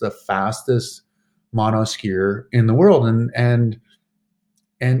was the fastest monoskier in the world. And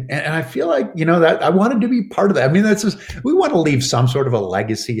I feel like, that I wanted to be part of that. That's just, we want to leave some sort of a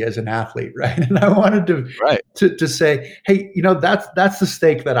legacy as an athlete, right? And I wanted to say, hey, that's the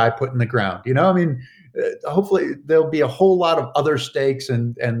stake that I put in the ground. Hopefully there'll be a whole lot of other stakes,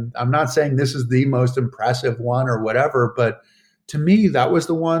 and I'm not saying this is the most impressive one or whatever, but to me, that was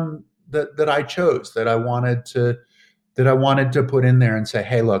the one that I chose, that I wanted to put in there and say,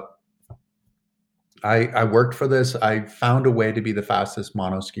 hey, look, I worked for this. I found a way to be the fastest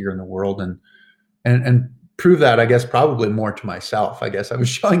monoskier in the world, and prove that, I guess, probably more to myself. I guess I was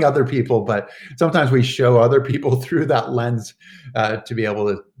showing other people, but sometimes we show other people through that lens,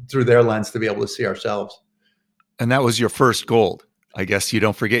 through their lens to be able to see ourselves. And that was your first gold. I guess you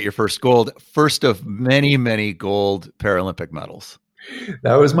don't forget your first gold. First of many, many gold Paralympic medals.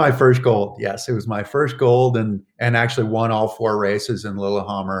 That was my first gold. Yes, it was my first gold, and actually won all 4 races in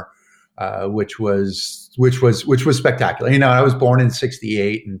Lillehammer. Which was spectacular. I was born in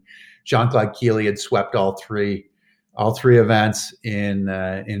 '68, and Jean-Claude Killy had swept all three events in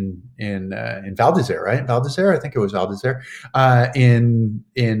Val d'Isère, right? Val d'Isère, I think it was Val d'Isère, in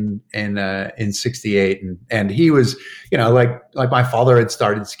 '68, and he was, like my father had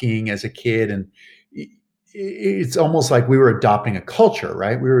started skiing as a kid, and it's almost like we were adopting a culture,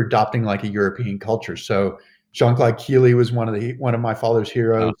 right? We were adopting like a European culture. So Jean-Claude Keely was one of my father's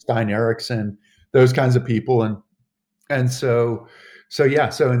heroes, Stein Eriksen, those kinds of people. And so yeah,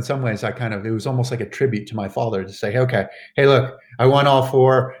 so in some ways it was almost like a tribute to my father to say, okay, hey, look, I won all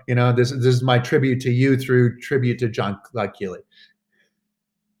four, this is my tribute to you through tribute to Jean-Claude Keely.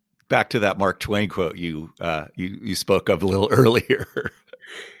 Back to that Mark Twain quote you spoke of a little earlier.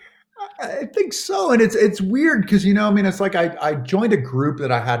 I think so. And it's weird because, it's like I joined a group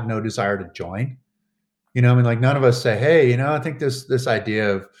that I had no desire to join. Like none of us say, hey, I think this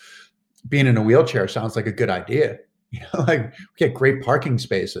idea of being in a wheelchair sounds like a good idea. Like we get great parking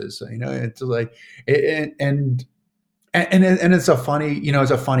spaces, it's like, and it's a funny,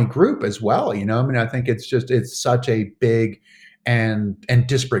 it's a funny group as well. I think it's such a big and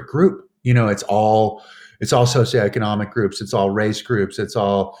disparate group. It's all socioeconomic groups, it's all race groups, it's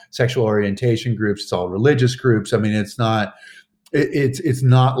all sexual orientation groups, it's all religious groups. It's not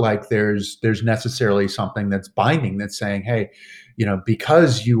like there's necessarily something that's binding that's saying, hey,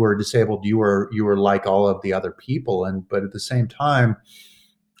 because you were disabled, you were like all of the other people. But at the same time,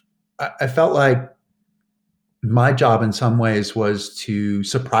 I felt like my job in some ways was to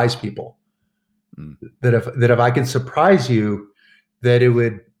surprise people. That if I could surprise you, that it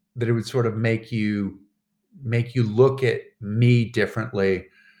would sort of make you look at me differently.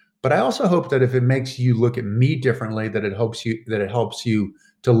 But I also hope that if it makes you look at me differently, that it helps you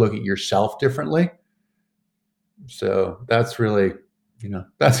to look at yourself differently. So that's really,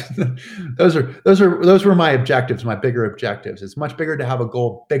 those were my objectives, my bigger objectives. It's much bigger to have a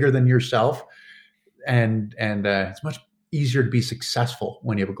goal bigger than yourself, and it's much easier to be successful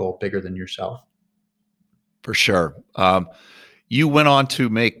when you have a goal bigger than yourself. For sure. You went on to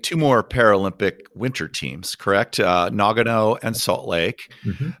make two more Paralympic winter teams, correct? Nagano and Salt Lake.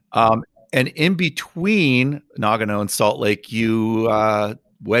 Mm-hmm. And in between Nagano and Salt Lake, you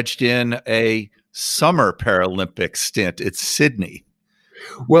wedged in a summer Paralympic stint at Sydney.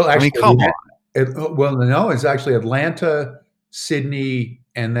 Well, actually, come on. No, it's actually Atlanta, Sydney,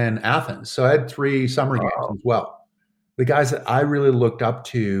 and then Athens. So I had 3 summer games as well. The guys that I really looked up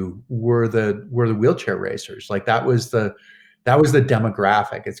to were the wheelchair racers. Like that was the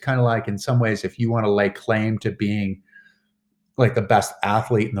demographic. It's kind of like, in some ways, if you want to lay claim to being like the best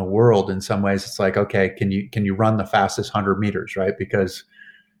athlete in the world, in some ways it's like, okay, can you run the fastest 100 meters, right? Because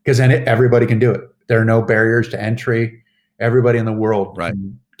then everybody can do it. There are no barriers to entry. Everybody in the world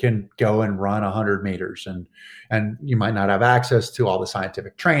can go and run 100 meters, and you might not have access to all the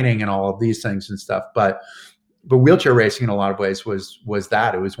scientific training and all of these things and stuff, but wheelchair racing in a lot of ways was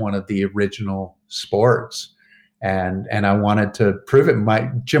that. It was one of the original sports. And I wanted to prove it.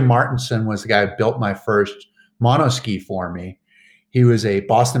 Jim Martinson was the guy who built my first monoski for me. He was a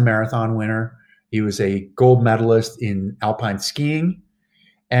Boston Marathon winner. He was a gold medalist in alpine skiing,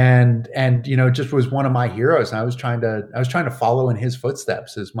 and just was one of my heroes. And I was trying to follow in his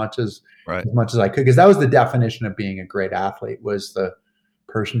footsteps as much as I could, because that was the definition of being a great athlete, was the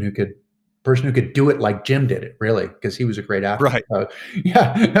person who could do it like Jim did it, really, because he was a great athlete. Right. So,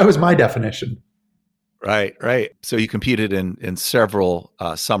 yeah, that was my definition. Right. So you competed in several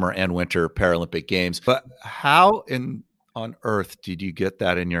summer and winter Paralympic games. But how on earth did you get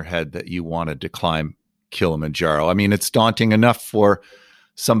that in your head that you wanted to climb Kilimanjaro? It's daunting enough for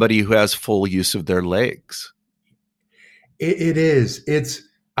somebody who has full use of their legs. It is.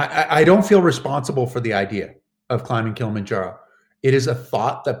 I don't feel responsible for the idea of climbing Kilimanjaro. It is a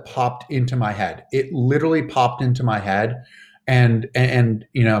thought that popped into my head. It literally popped into my head. And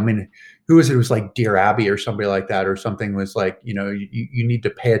who was it? It was like Dear Abby or somebody like that, or something was like, you need to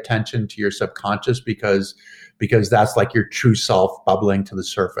pay attention to your subconscious because that's like your true self bubbling to the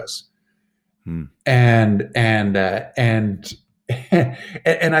surface. And I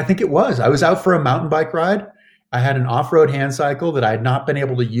think it was. I was out for a mountain bike ride. I had an off-road hand cycle that I had not been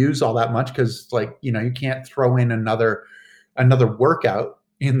able to use all that much because, you can't throw in another workout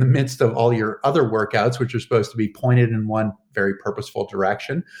in the midst of all your other workouts, which are supposed to be pointed in one very purposeful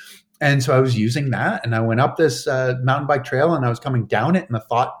direction. And so I was using that, and I went up this mountain bike trail, and I was coming down it, and the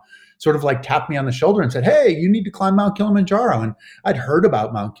thought sort of like tapped me on the shoulder and said, "Hey, you need to climb Mount Kilimanjaro." And I'd heard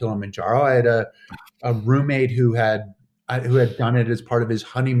about Mount Kilimanjaro. I had a roommate who had done it as part of his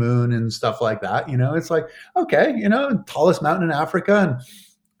honeymoon and stuff like that. It's like, okay, tallest mountain in Africa, and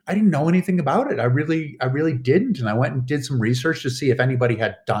I didn't know anything about it. I really didn't. And I went and did some research to see if anybody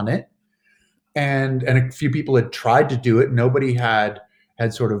had done it. And a few people had tried to do it. Nobody had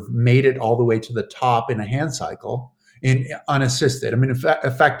sort of made it all the way to the top in a hand cycle, unassisted.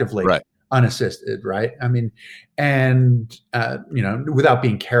 Effectively. Right. unassisted, right? I mean, and without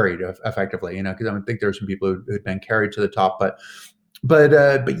being carried effectively, because I think there were some people who had been carried to the top, but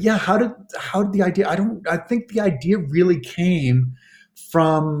yeah, how did the idea? I think the idea really came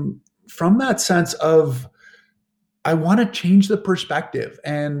from that sense of, I want to change the perspective,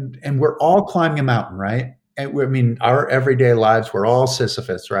 and we're all climbing a mountain, right? I mean, our everyday lives, we're all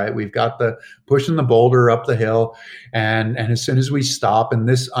Sisyphus, right? We've got the pushing the boulder up the hill, and as soon as we stop, and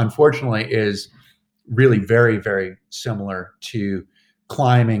this unfortunately is really very, very similar to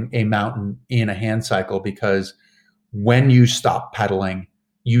climbing a mountain in a hand cycle, because when you stop pedaling,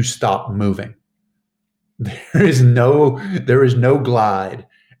 you stop moving. There is no glide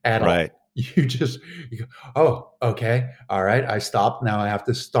at all. You go, oh, okay, all right, I stopped. Now I have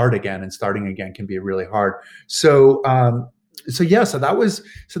to start again, and starting again can be really hard. So the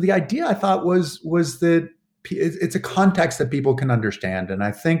idea, I thought, was that it's a context that people can understand, and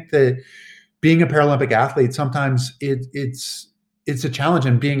I think that being a Paralympic athlete, sometimes it's a challenge,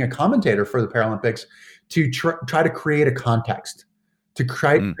 and being a commentator for the Paralympics, to try to create a context,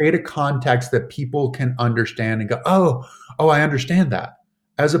 create a context that people can understand and go, oh, I understand that.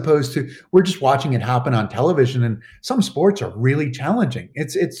 As opposed to, we're just watching it happen on television, and some sports are really challenging.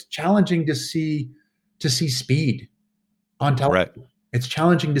 It's challenging to see speed on television. Right. It's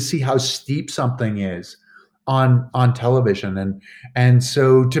challenging to see how steep something is on television, and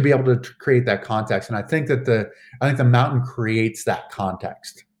so to be able to create that context, and I think the mountain creates that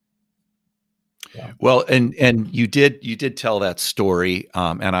context. Yeah. Well, and you did tell that story,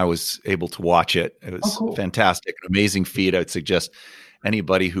 and I was able to watch it. It was cool. Fantastic, an amazing feat. I would suggest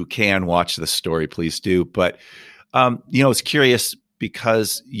anybody who can watch this story, please do. But, I was curious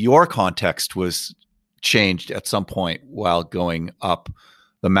because your context was changed at some point while going up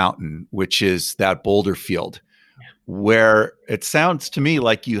the mountain, which is that boulder field, where it sounds to me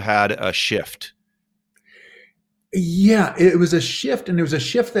like you had a shift. Yeah, it was a shift, and it was a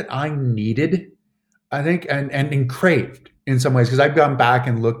shift that I needed, I think, and craved in some ways, because I've gone back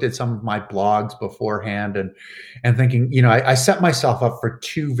and looked at some of my blogs beforehand, and thinking, I set myself up for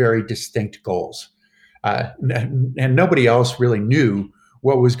two very distinct goals, and nobody else really knew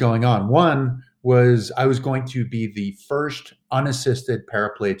what was going on. One was, I was going to be the first unassisted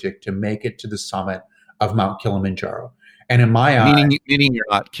paraplegic to make it to the summit of Mount Kilimanjaro, and in my eyes, meaning you're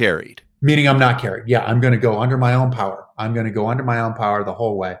not carried. Meaning I'm not carried. Yeah, I'm going to go under my own power. I'm going to go under my own power the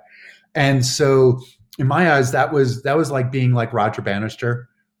whole way. And so, in my eyes, that was like being like Roger Bannister,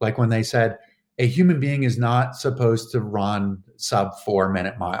 like when they said a human being is not supposed to run sub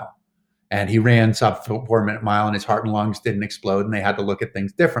 4-minute mile, and he ran sub 4-minute mile, and his heart and lungs didn't explode, and they had to look at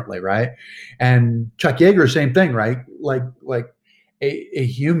things differently, right? And Chuck Yeager, same thing, right? Like a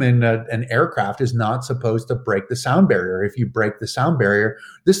human, an aircraft is not supposed to break the sound barrier. If you break the sound barrier,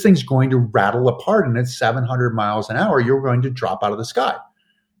 this thing's going to rattle apart, and at 700 miles an hour, you're going to drop out of the sky.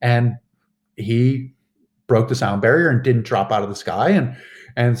 And he broke the sound barrier and didn't drop out of the sky.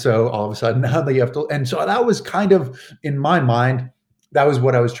 And so all of a sudden now they have to, and so that was kind of, in my mind, that was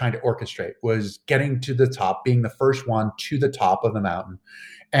what I was trying to orchestrate, was getting to the top, being the first one to the top of the mountain,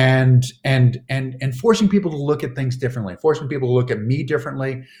 and forcing people to look at things differently, forcing people to look at me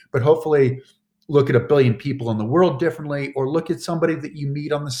differently, but hopefully look at a billion people in the world differently, or look at somebody that you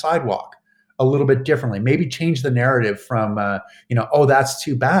meet on the sidewalk a little bit differently. Maybe change the narrative from, oh, that's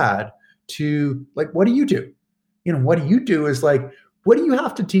too bad, to like, what do you do? What do you do is like, what do you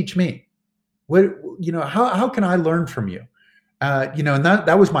have to teach me? What, how can I learn from you? And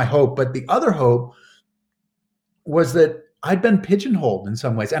that was my hope. But the other hope was that I'd been pigeonholed in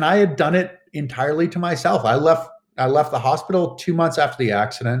some ways, and I had done it entirely to myself. I left the hospital 2 months after the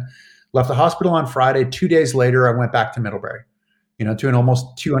accident, left the hospital on Friday. 2 days later, I went back to Middlebury, to an almost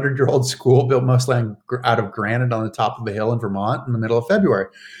 200-year-old school built mostly out of granite on the top of a hill in Vermont in the middle of February,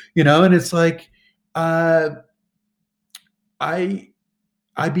 and it's like, I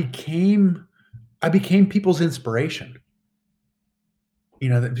became people's inspiration.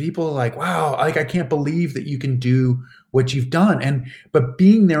 That people are like, wow, like, I can't believe that you can do what you've done. But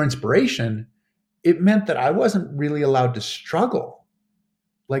being their inspiration, it meant that I wasn't really allowed to struggle.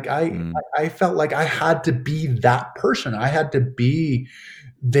 Like I felt like I had to be that person. I had to be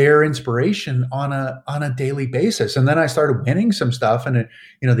their inspiration on a daily basis. And then I started winning some stuff, and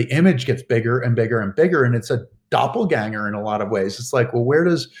the image gets bigger and bigger and bigger. And it's a doppelganger in a lot of ways. It's like, well, where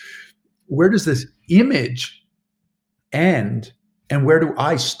does this image end? And where do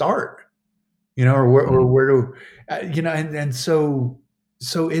I start? Or where do, and so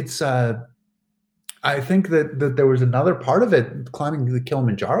it's, I think that there was another part of it, climbing the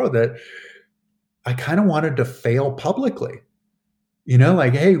Kilimanjaro, that I kind of wanted to fail publicly.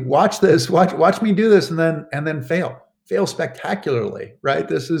 like, hey, watch this, watch me do this, and then fail spectacularly,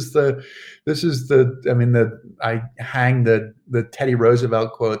 right? I mean, I hang the Teddy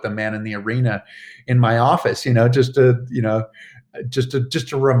Roosevelt quote, "The man in the arena," in my office, just to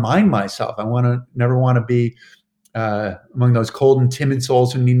remind myself. Never want to be among those cold and timid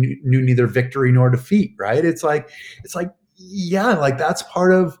souls who knew neither victory nor defeat, right? It's like, yeah, like that's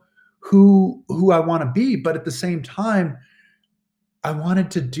part of who I want to be. But at the same time, I wanted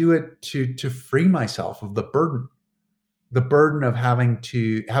to do it to free myself of the burden of having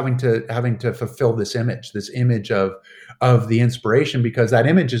to fulfill this image of the inspiration, because that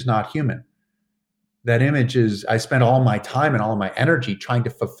image is not human. That image is, I spent all my time and all my energy trying to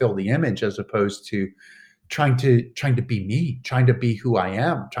fulfill the image, as opposed to trying to be me, trying to be who I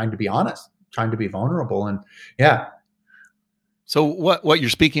am, trying to be honest, trying to be vulnerable. And yeah. So what you're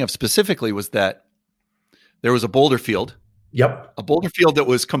speaking of specifically was that there was a boulder field. Yep. A boulder field that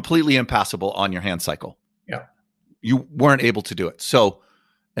was completely impassable on your hand cycle. Yeah. You weren't able to do it. So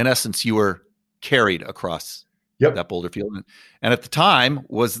in essence, you were carried across that boulder field. And at the time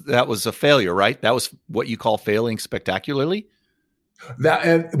that was a failure, right? That was what you call failing spectacularly.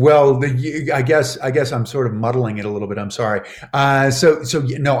 I guess I'm sort of muddling it a little bit. I'm sorry. So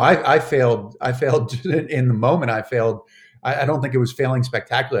no, I failed. I failed in the moment. I failed. I don't think it was failing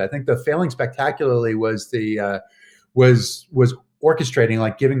spectacularly. I think the failing spectacularly was was orchestrating,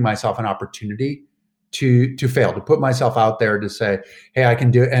 like giving myself an opportunity to fail, to put myself out there, to say, hey, I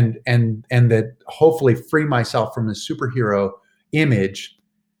can do it, and that hopefully free myself from the superhero image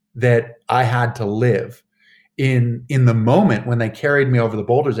that I had to live. In the moment when they carried me over the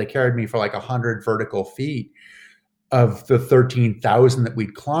boulders, they carried me for like 100 vertical feet of the 13,000 that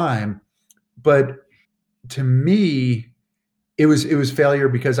we'd climb. But to me, it was failure,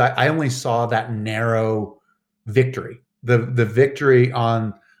 because I only saw that narrow victory, the victory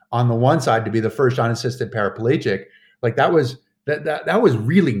on the one side, to be the first unassisted paraplegic. Like that was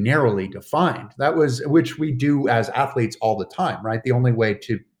really narrowly defined. That was, which we do as athletes all the time, right? The only way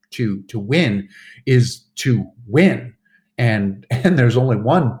to win is to win, and there's only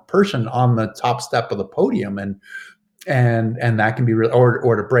one person on the top step of the podium, and that can be real,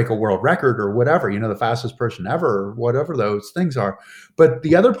 or to break a world record or whatever, the fastest person ever, or whatever those things are. But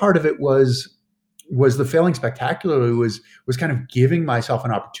the other part of it was the failing spectacularly was kind of giving myself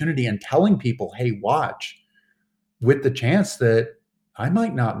an opportunity and telling people, hey, watch, with the chance that I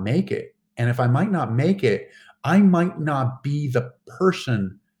might not make it, and if I might not make it, I might not be the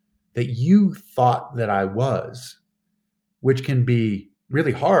person that you thought that I was, which can be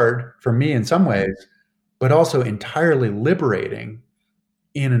really hard for me in some ways, but also entirely liberating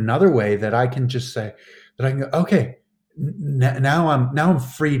in another way, that I can just say that I can go, okay, now I'm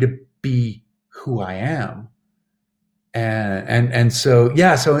free to be who I am. And so,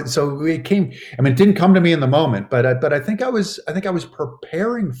 yeah, so it came, I mean, it didn't come to me in the moment, but I think I was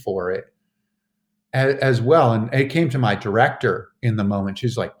preparing for it as well. And it came to my director in the moment.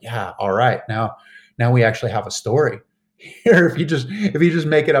 She's like, yeah, all right, now we actually have a story here. If you just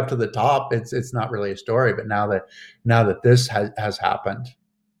make it up to the top, it's not really a story. But now that this has happened,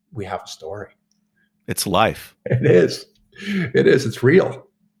 we have a story. It's life. It is. It's real.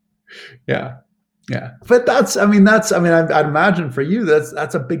 Yeah. Yeah. But I'd imagine for you,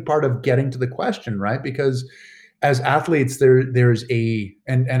 that's a big part of getting to the question, right? Because as athletes, there's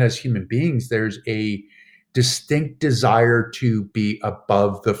and as human beings, there's a distinct desire to be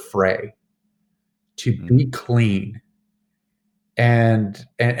above the fray, to be clean. And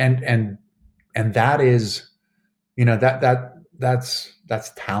that is,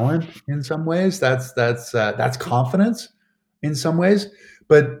 that's talent in some ways. That's confidence in some ways.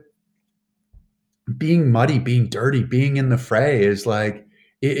 But being muddy, being dirty, being in the fray is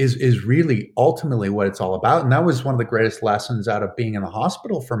really ultimately what it's all about. And that was one of the greatest lessons out of being in the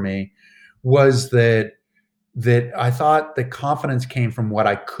hospital for me, was that I thought the confidence came from what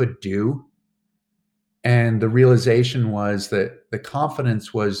I could do. And the realization was that the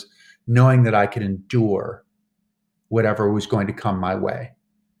confidence was knowing that I could endure whatever was going to come my way.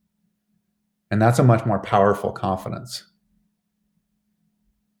 And that's a much more powerful confidence.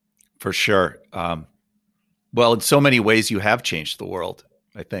 For sure. Well, in so many ways, you have changed the world.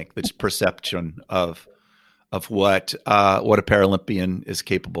 I think this perception of what a Paralympian is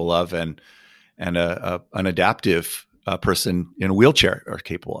capable of, and an adaptive person in a wheelchair are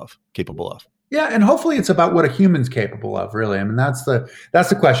capable of. Yeah, and hopefully it's about what a human's capable of. Really, I mean, that's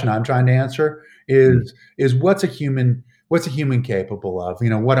the question I'm trying to answer. Is what's a human capable of?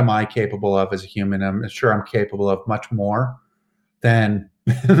 What am I capable of as a human? I'm sure I'm capable of much more than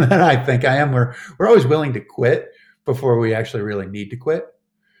I think I am. We're always willing to quit before we actually really need to quit.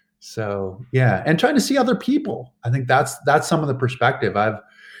 So yeah, and trying to see other people. I think that's some of the perspective.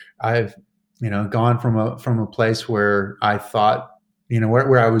 I've gone from a place where I thought,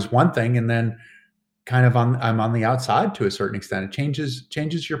 where I was one thing, and then kind of I'm on the outside to a certain extent. It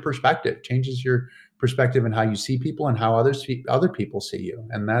changes your perspective, changes your perspective and how you see people and how other people see you.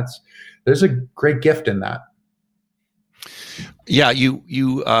 And there's a great gift in that. Yeah, you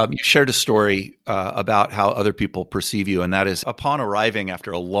shared a story about how other people perceive you, and that is upon arriving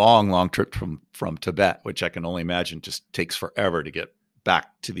after a long trip from Tibet, which I can only imagine just takes forever to get back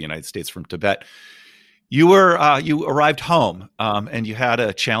to the United States from Tibet. You arrived home, and you had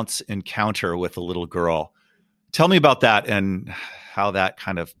a chance encounter with a little girl. Tell me about that and how that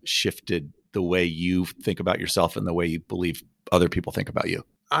kind of shifted the way you think about yourself and the way you believe other people think about you.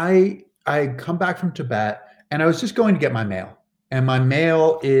 I come back from Tibet, and I was just going to get my mail. And my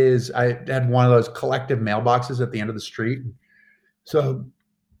mail I had one of those collective mailboxes at the end of the street. So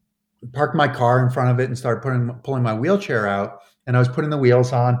I parked my car in front of it and started pulling my wheelchair out. And I was putting the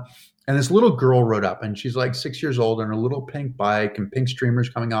wheels on. And this little girl rode up, and she's like 6 years old, and a little pink bike and pink streamers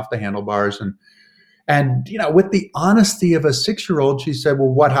coming off the handlebars. And with the honesty of a 6-year-old, she said, "Well,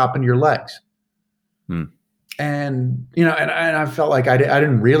 what happened to your legs?" And and I felt like I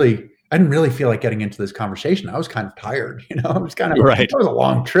didn't really feel like getting into this conversation. I was kind of tired, It was kind of right. It was a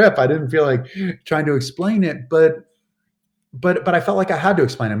long trip. I didn't feel like trying to explain it, but I felt like I had to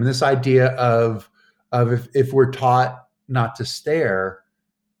explain it. I mean, this idea of if we're taught not to stare,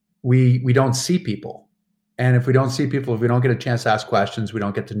 we don't see people. And if we don't see people, if we don't get a chance to ask questions, we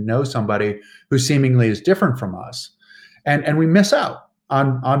don't get to know somebody who seemingly is different from us. And we miss out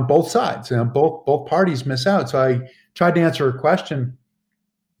on both sides. Both parties miss out. So I tried to answer her question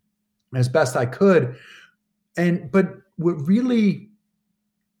as best I could. But what really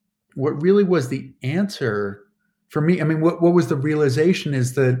was the answer for me, I mean, what was the realization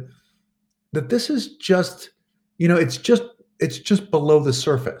is that this is just, it's just below the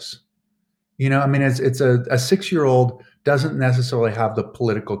surface. I mean, it's a 6-year-old doesn't necessarily have the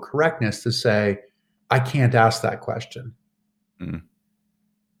political correctness to say, I can't ask that question.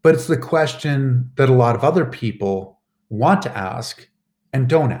 But it's the question that a lot of other people want to ask and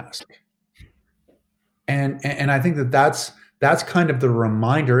don't ask. And I think that's kind of the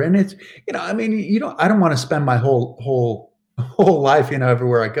reminder. And it's, I mean, I don't want to spend my whole life,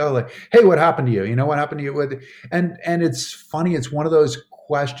 everywhere I go, like, hey, what happened to you? What happened to you? And it's funny. It's one of those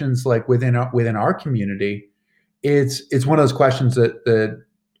questions, like within our community, it's one of those questions that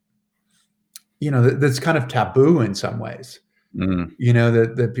that's kind of taboo in some ways.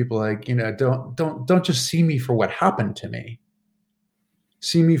 That people like, don't just see me for what happened to me.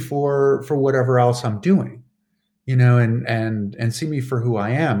 See me for whatever else I'm doing, and see me for who I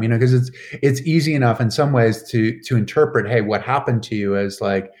am, because it's easy enough in some ways to interpret, hey, what happened to you as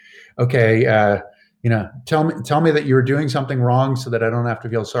like, okay, tell me that you were doing something wrong so that I don't have to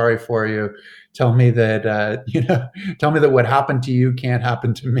feel sorry for you. Tell me that, tell me that what happened to you can't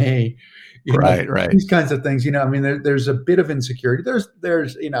happen to me. Right. These kinds of things, I mean, there's a bit of insecurity.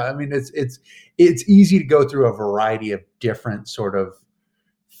 There's, I mean, it's easy to go through a variety of different sort of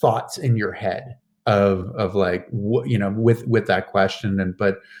thoughts in your head of like, with that question.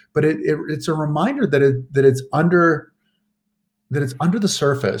 But it's a reminder that it's under the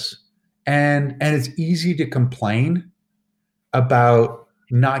surface, and it's easy to complain about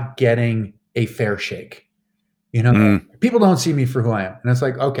not getting a fair shake. People don't see me for who I am. And it's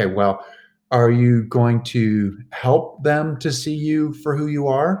like, okay, well, are you going to help them to see you for who you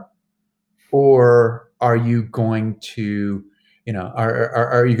are? Or are you going to,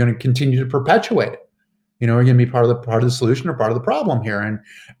 are you going to continue to perpetuate it? Are you going to be part of the solution or part of the problem here?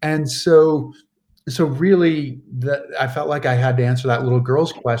 And so really, I felt like I had to answer that little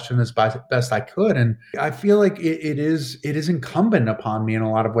girl's question as best I could. And I feel like it is incumbent upon me in a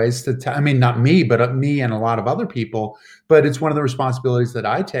lot of ways I mean, not me, but me and a lot of other people. But it's one of the responsibilities that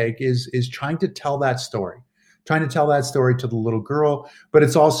I take is trying to tell that story to the little girl. But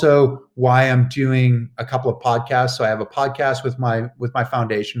it's also why I'm doing a couple of podcasts. So I have a podcast with my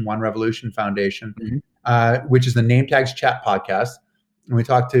foundation, One Revolution Foundation, which is the Name Tags Chat podcast. And we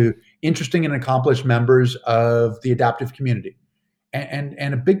talk to interesting and accomplished members of the adaptive community.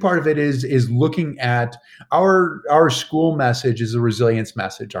 And a big part of it is looking at our school message is a resilience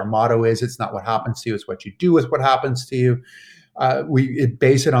message. Our motto is, it's not what happens to you, it's what you do with what happens to you. We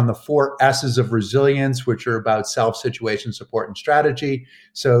base it on the 4 S's of resilience, which are about self, situation, support, and strategy.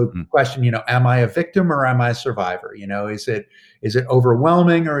 So question, am I a victim or am I a survivor? Is it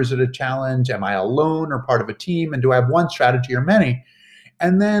overwhelming or is it a challenge? Am I alone or part of a team? And do I have one strategy or many?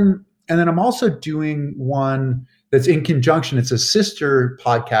 And then I'm also doing one that's in conjunction. It's a sister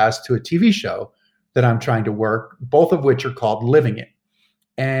podcast to a TV show that I'm trying to work, both of which are called Living It.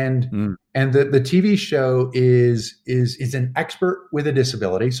 And the TV show is an expert with a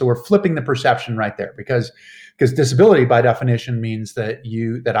disability. So we're flipping the perception right there, because disability by definition means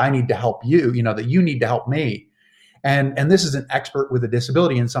that I need to help you, that you need to help me. And this is an expert with a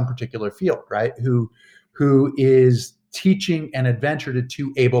disability in some particular field, right? Who is teaching an adventure to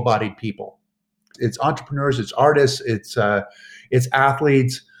two able-bodied people. It's entrepreneurs, it's artists, it's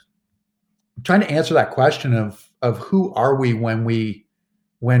athletes. I'm trying to answer that question of who are we when we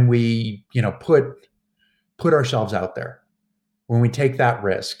put ourselves out there, when we take that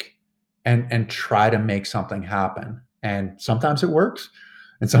risk and try to make something happen. And sometimes it works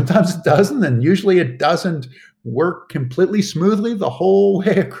and sometimes it doesn't. And usually it doesn't work completely smoothly the whole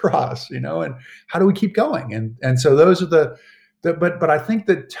way across, and how do we keep going? And so those are but I think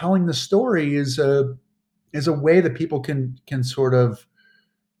that telling the story is a way that people can sort of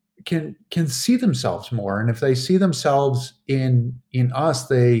can see themselves more. And if they see themselves in us,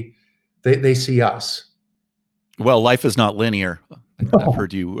 they see us. Well, life is not linear. I've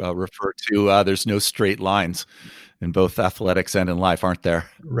heard you refer to there's no straight lines in both athletics and in life, aren't there?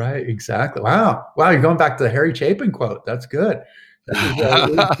 Right, exactly. Wow, you're going back to the Harry Chapin quote. That's good. This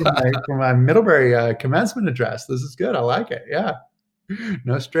is from my Middlebury commencement address. This is good. I like it. Yeah,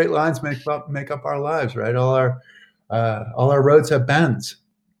 no straight lines make up our lives, right? All our roads have bends.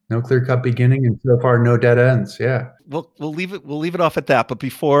 No clear-cut beginning, and so far no dead ends. Yeah. We'll leave it off at that. But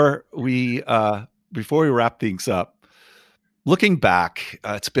before we wrap things up, looking back,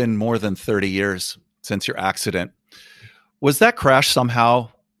 it's been more than 30 years since your accident. Was that crash somehow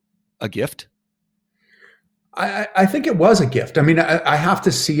a gift? I think it was a gift. I mean, I have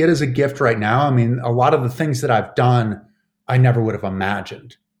to see it as a gift right now. I mean, a lot of the things that I've done, I never would have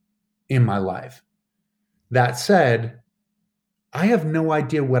imagined in my life. That said, I have no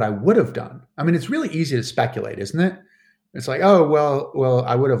idea what I would have done. I mean, it's really easy to speculate, isn't it? It's like, oh, well,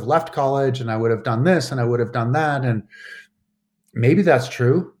 I would have left college and I would have done this and I would have done that. And maybe that's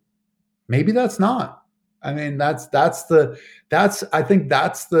true. Maybe that's not. I mean, I think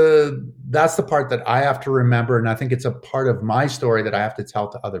that's the part that I have to remember. And I think it's a part of my story that I have to tell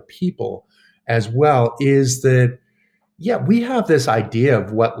to other people as well, is that, yeah, we have this idea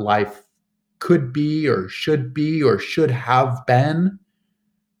of what life could be or should have been,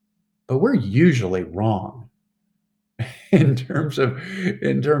 but we're usually wrong in terms of,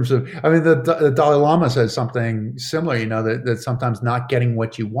 I mean, the Dalai Lama says something similar, that sometimes not getting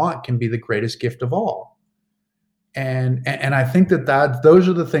what you want can be the greatest gift of all. And I think that those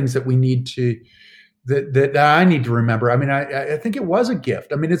are the things that we need to, that I need to remember. I mean, I think it was a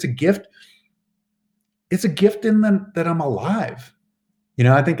gift. I mean, it's a gift. It's a gift in that I'm alive.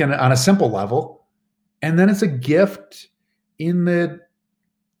 I think on a simple level. And then it's a gift in that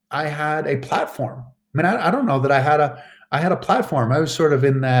I had a platform. I mean, I don't know that I had a platform. I was sort of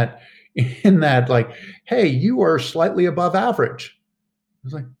in that like, hey, you are slightly above average. I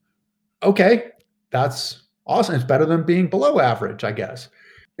was like, okay, that's awesome. It's better than being below average, I guess.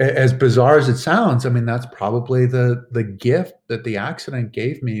 As bizarre as it sounds, I mean, that's probably the gift that the accident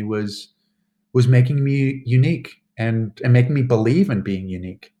gave me was making me unique and making me believe in being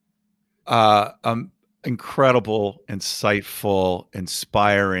unique. Incredible, insightful,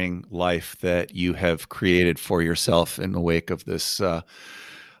 inspiring life that you have created for yourself in the wake of this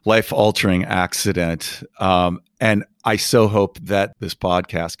life-altering accident. And I so hope that this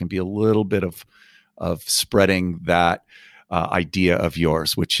podcast can be a little bit of spreading that idea of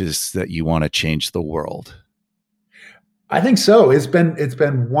yours, which is that you want to change the world. I think so. It's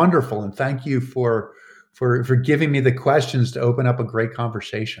been wonderful, and thank you for giving me the questions to open up a great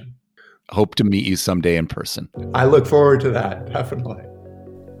conversation. Hope to meet you someday in person. I look forward to that, definitely.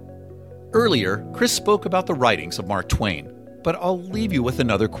 Earlier, Chris spoke about the writings of Mark Twain, but I'll leave you with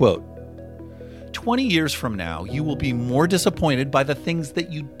another quote. 20 years from now, you will be more disappointed by the things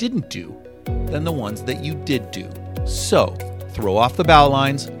that you didn't do than the ones that you did do. So, throw off the bow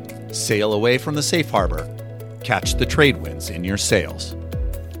lines, sail away from the safe harbor, catch the trade winds in your sails.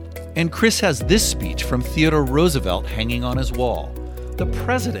 And Chris has this speech from Theodore Roosevelt hanging on his wall. The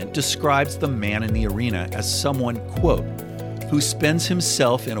president describes the man in the arena as someone, quote, who spends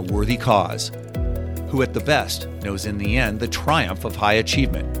himself in a worthy cause, who at the best knows in the end the triumph of high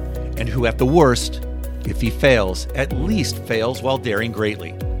achievement, and who at the worst, if he fails, at least fails while daring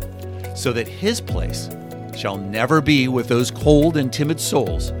greatly, so that his place shall never be with those cold and timid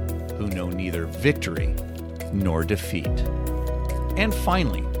souls who know neither victory nor defeat. And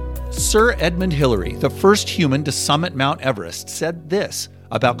finally, Sir Edmund Hillary, the first human to summit Mount Everest, said this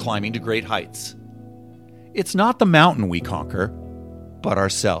about climbing to great heights. It's not the mountain we conquer, but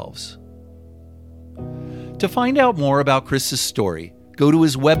ourselves. To find out more about Chris's story, go to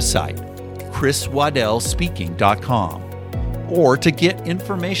his website, chriswaddellspeaking.com. Or to get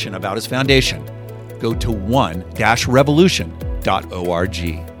information about his foundation, go to one-revolution.org.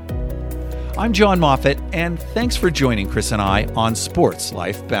 I'm John Moffitt, and thanks for joining Chris and I on Sports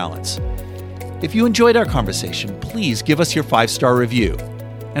Life Balance. If you enjoyed our conversation, please give us your 5-star review.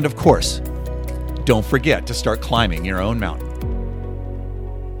 And of course, don't forget to start climbing your own mountain.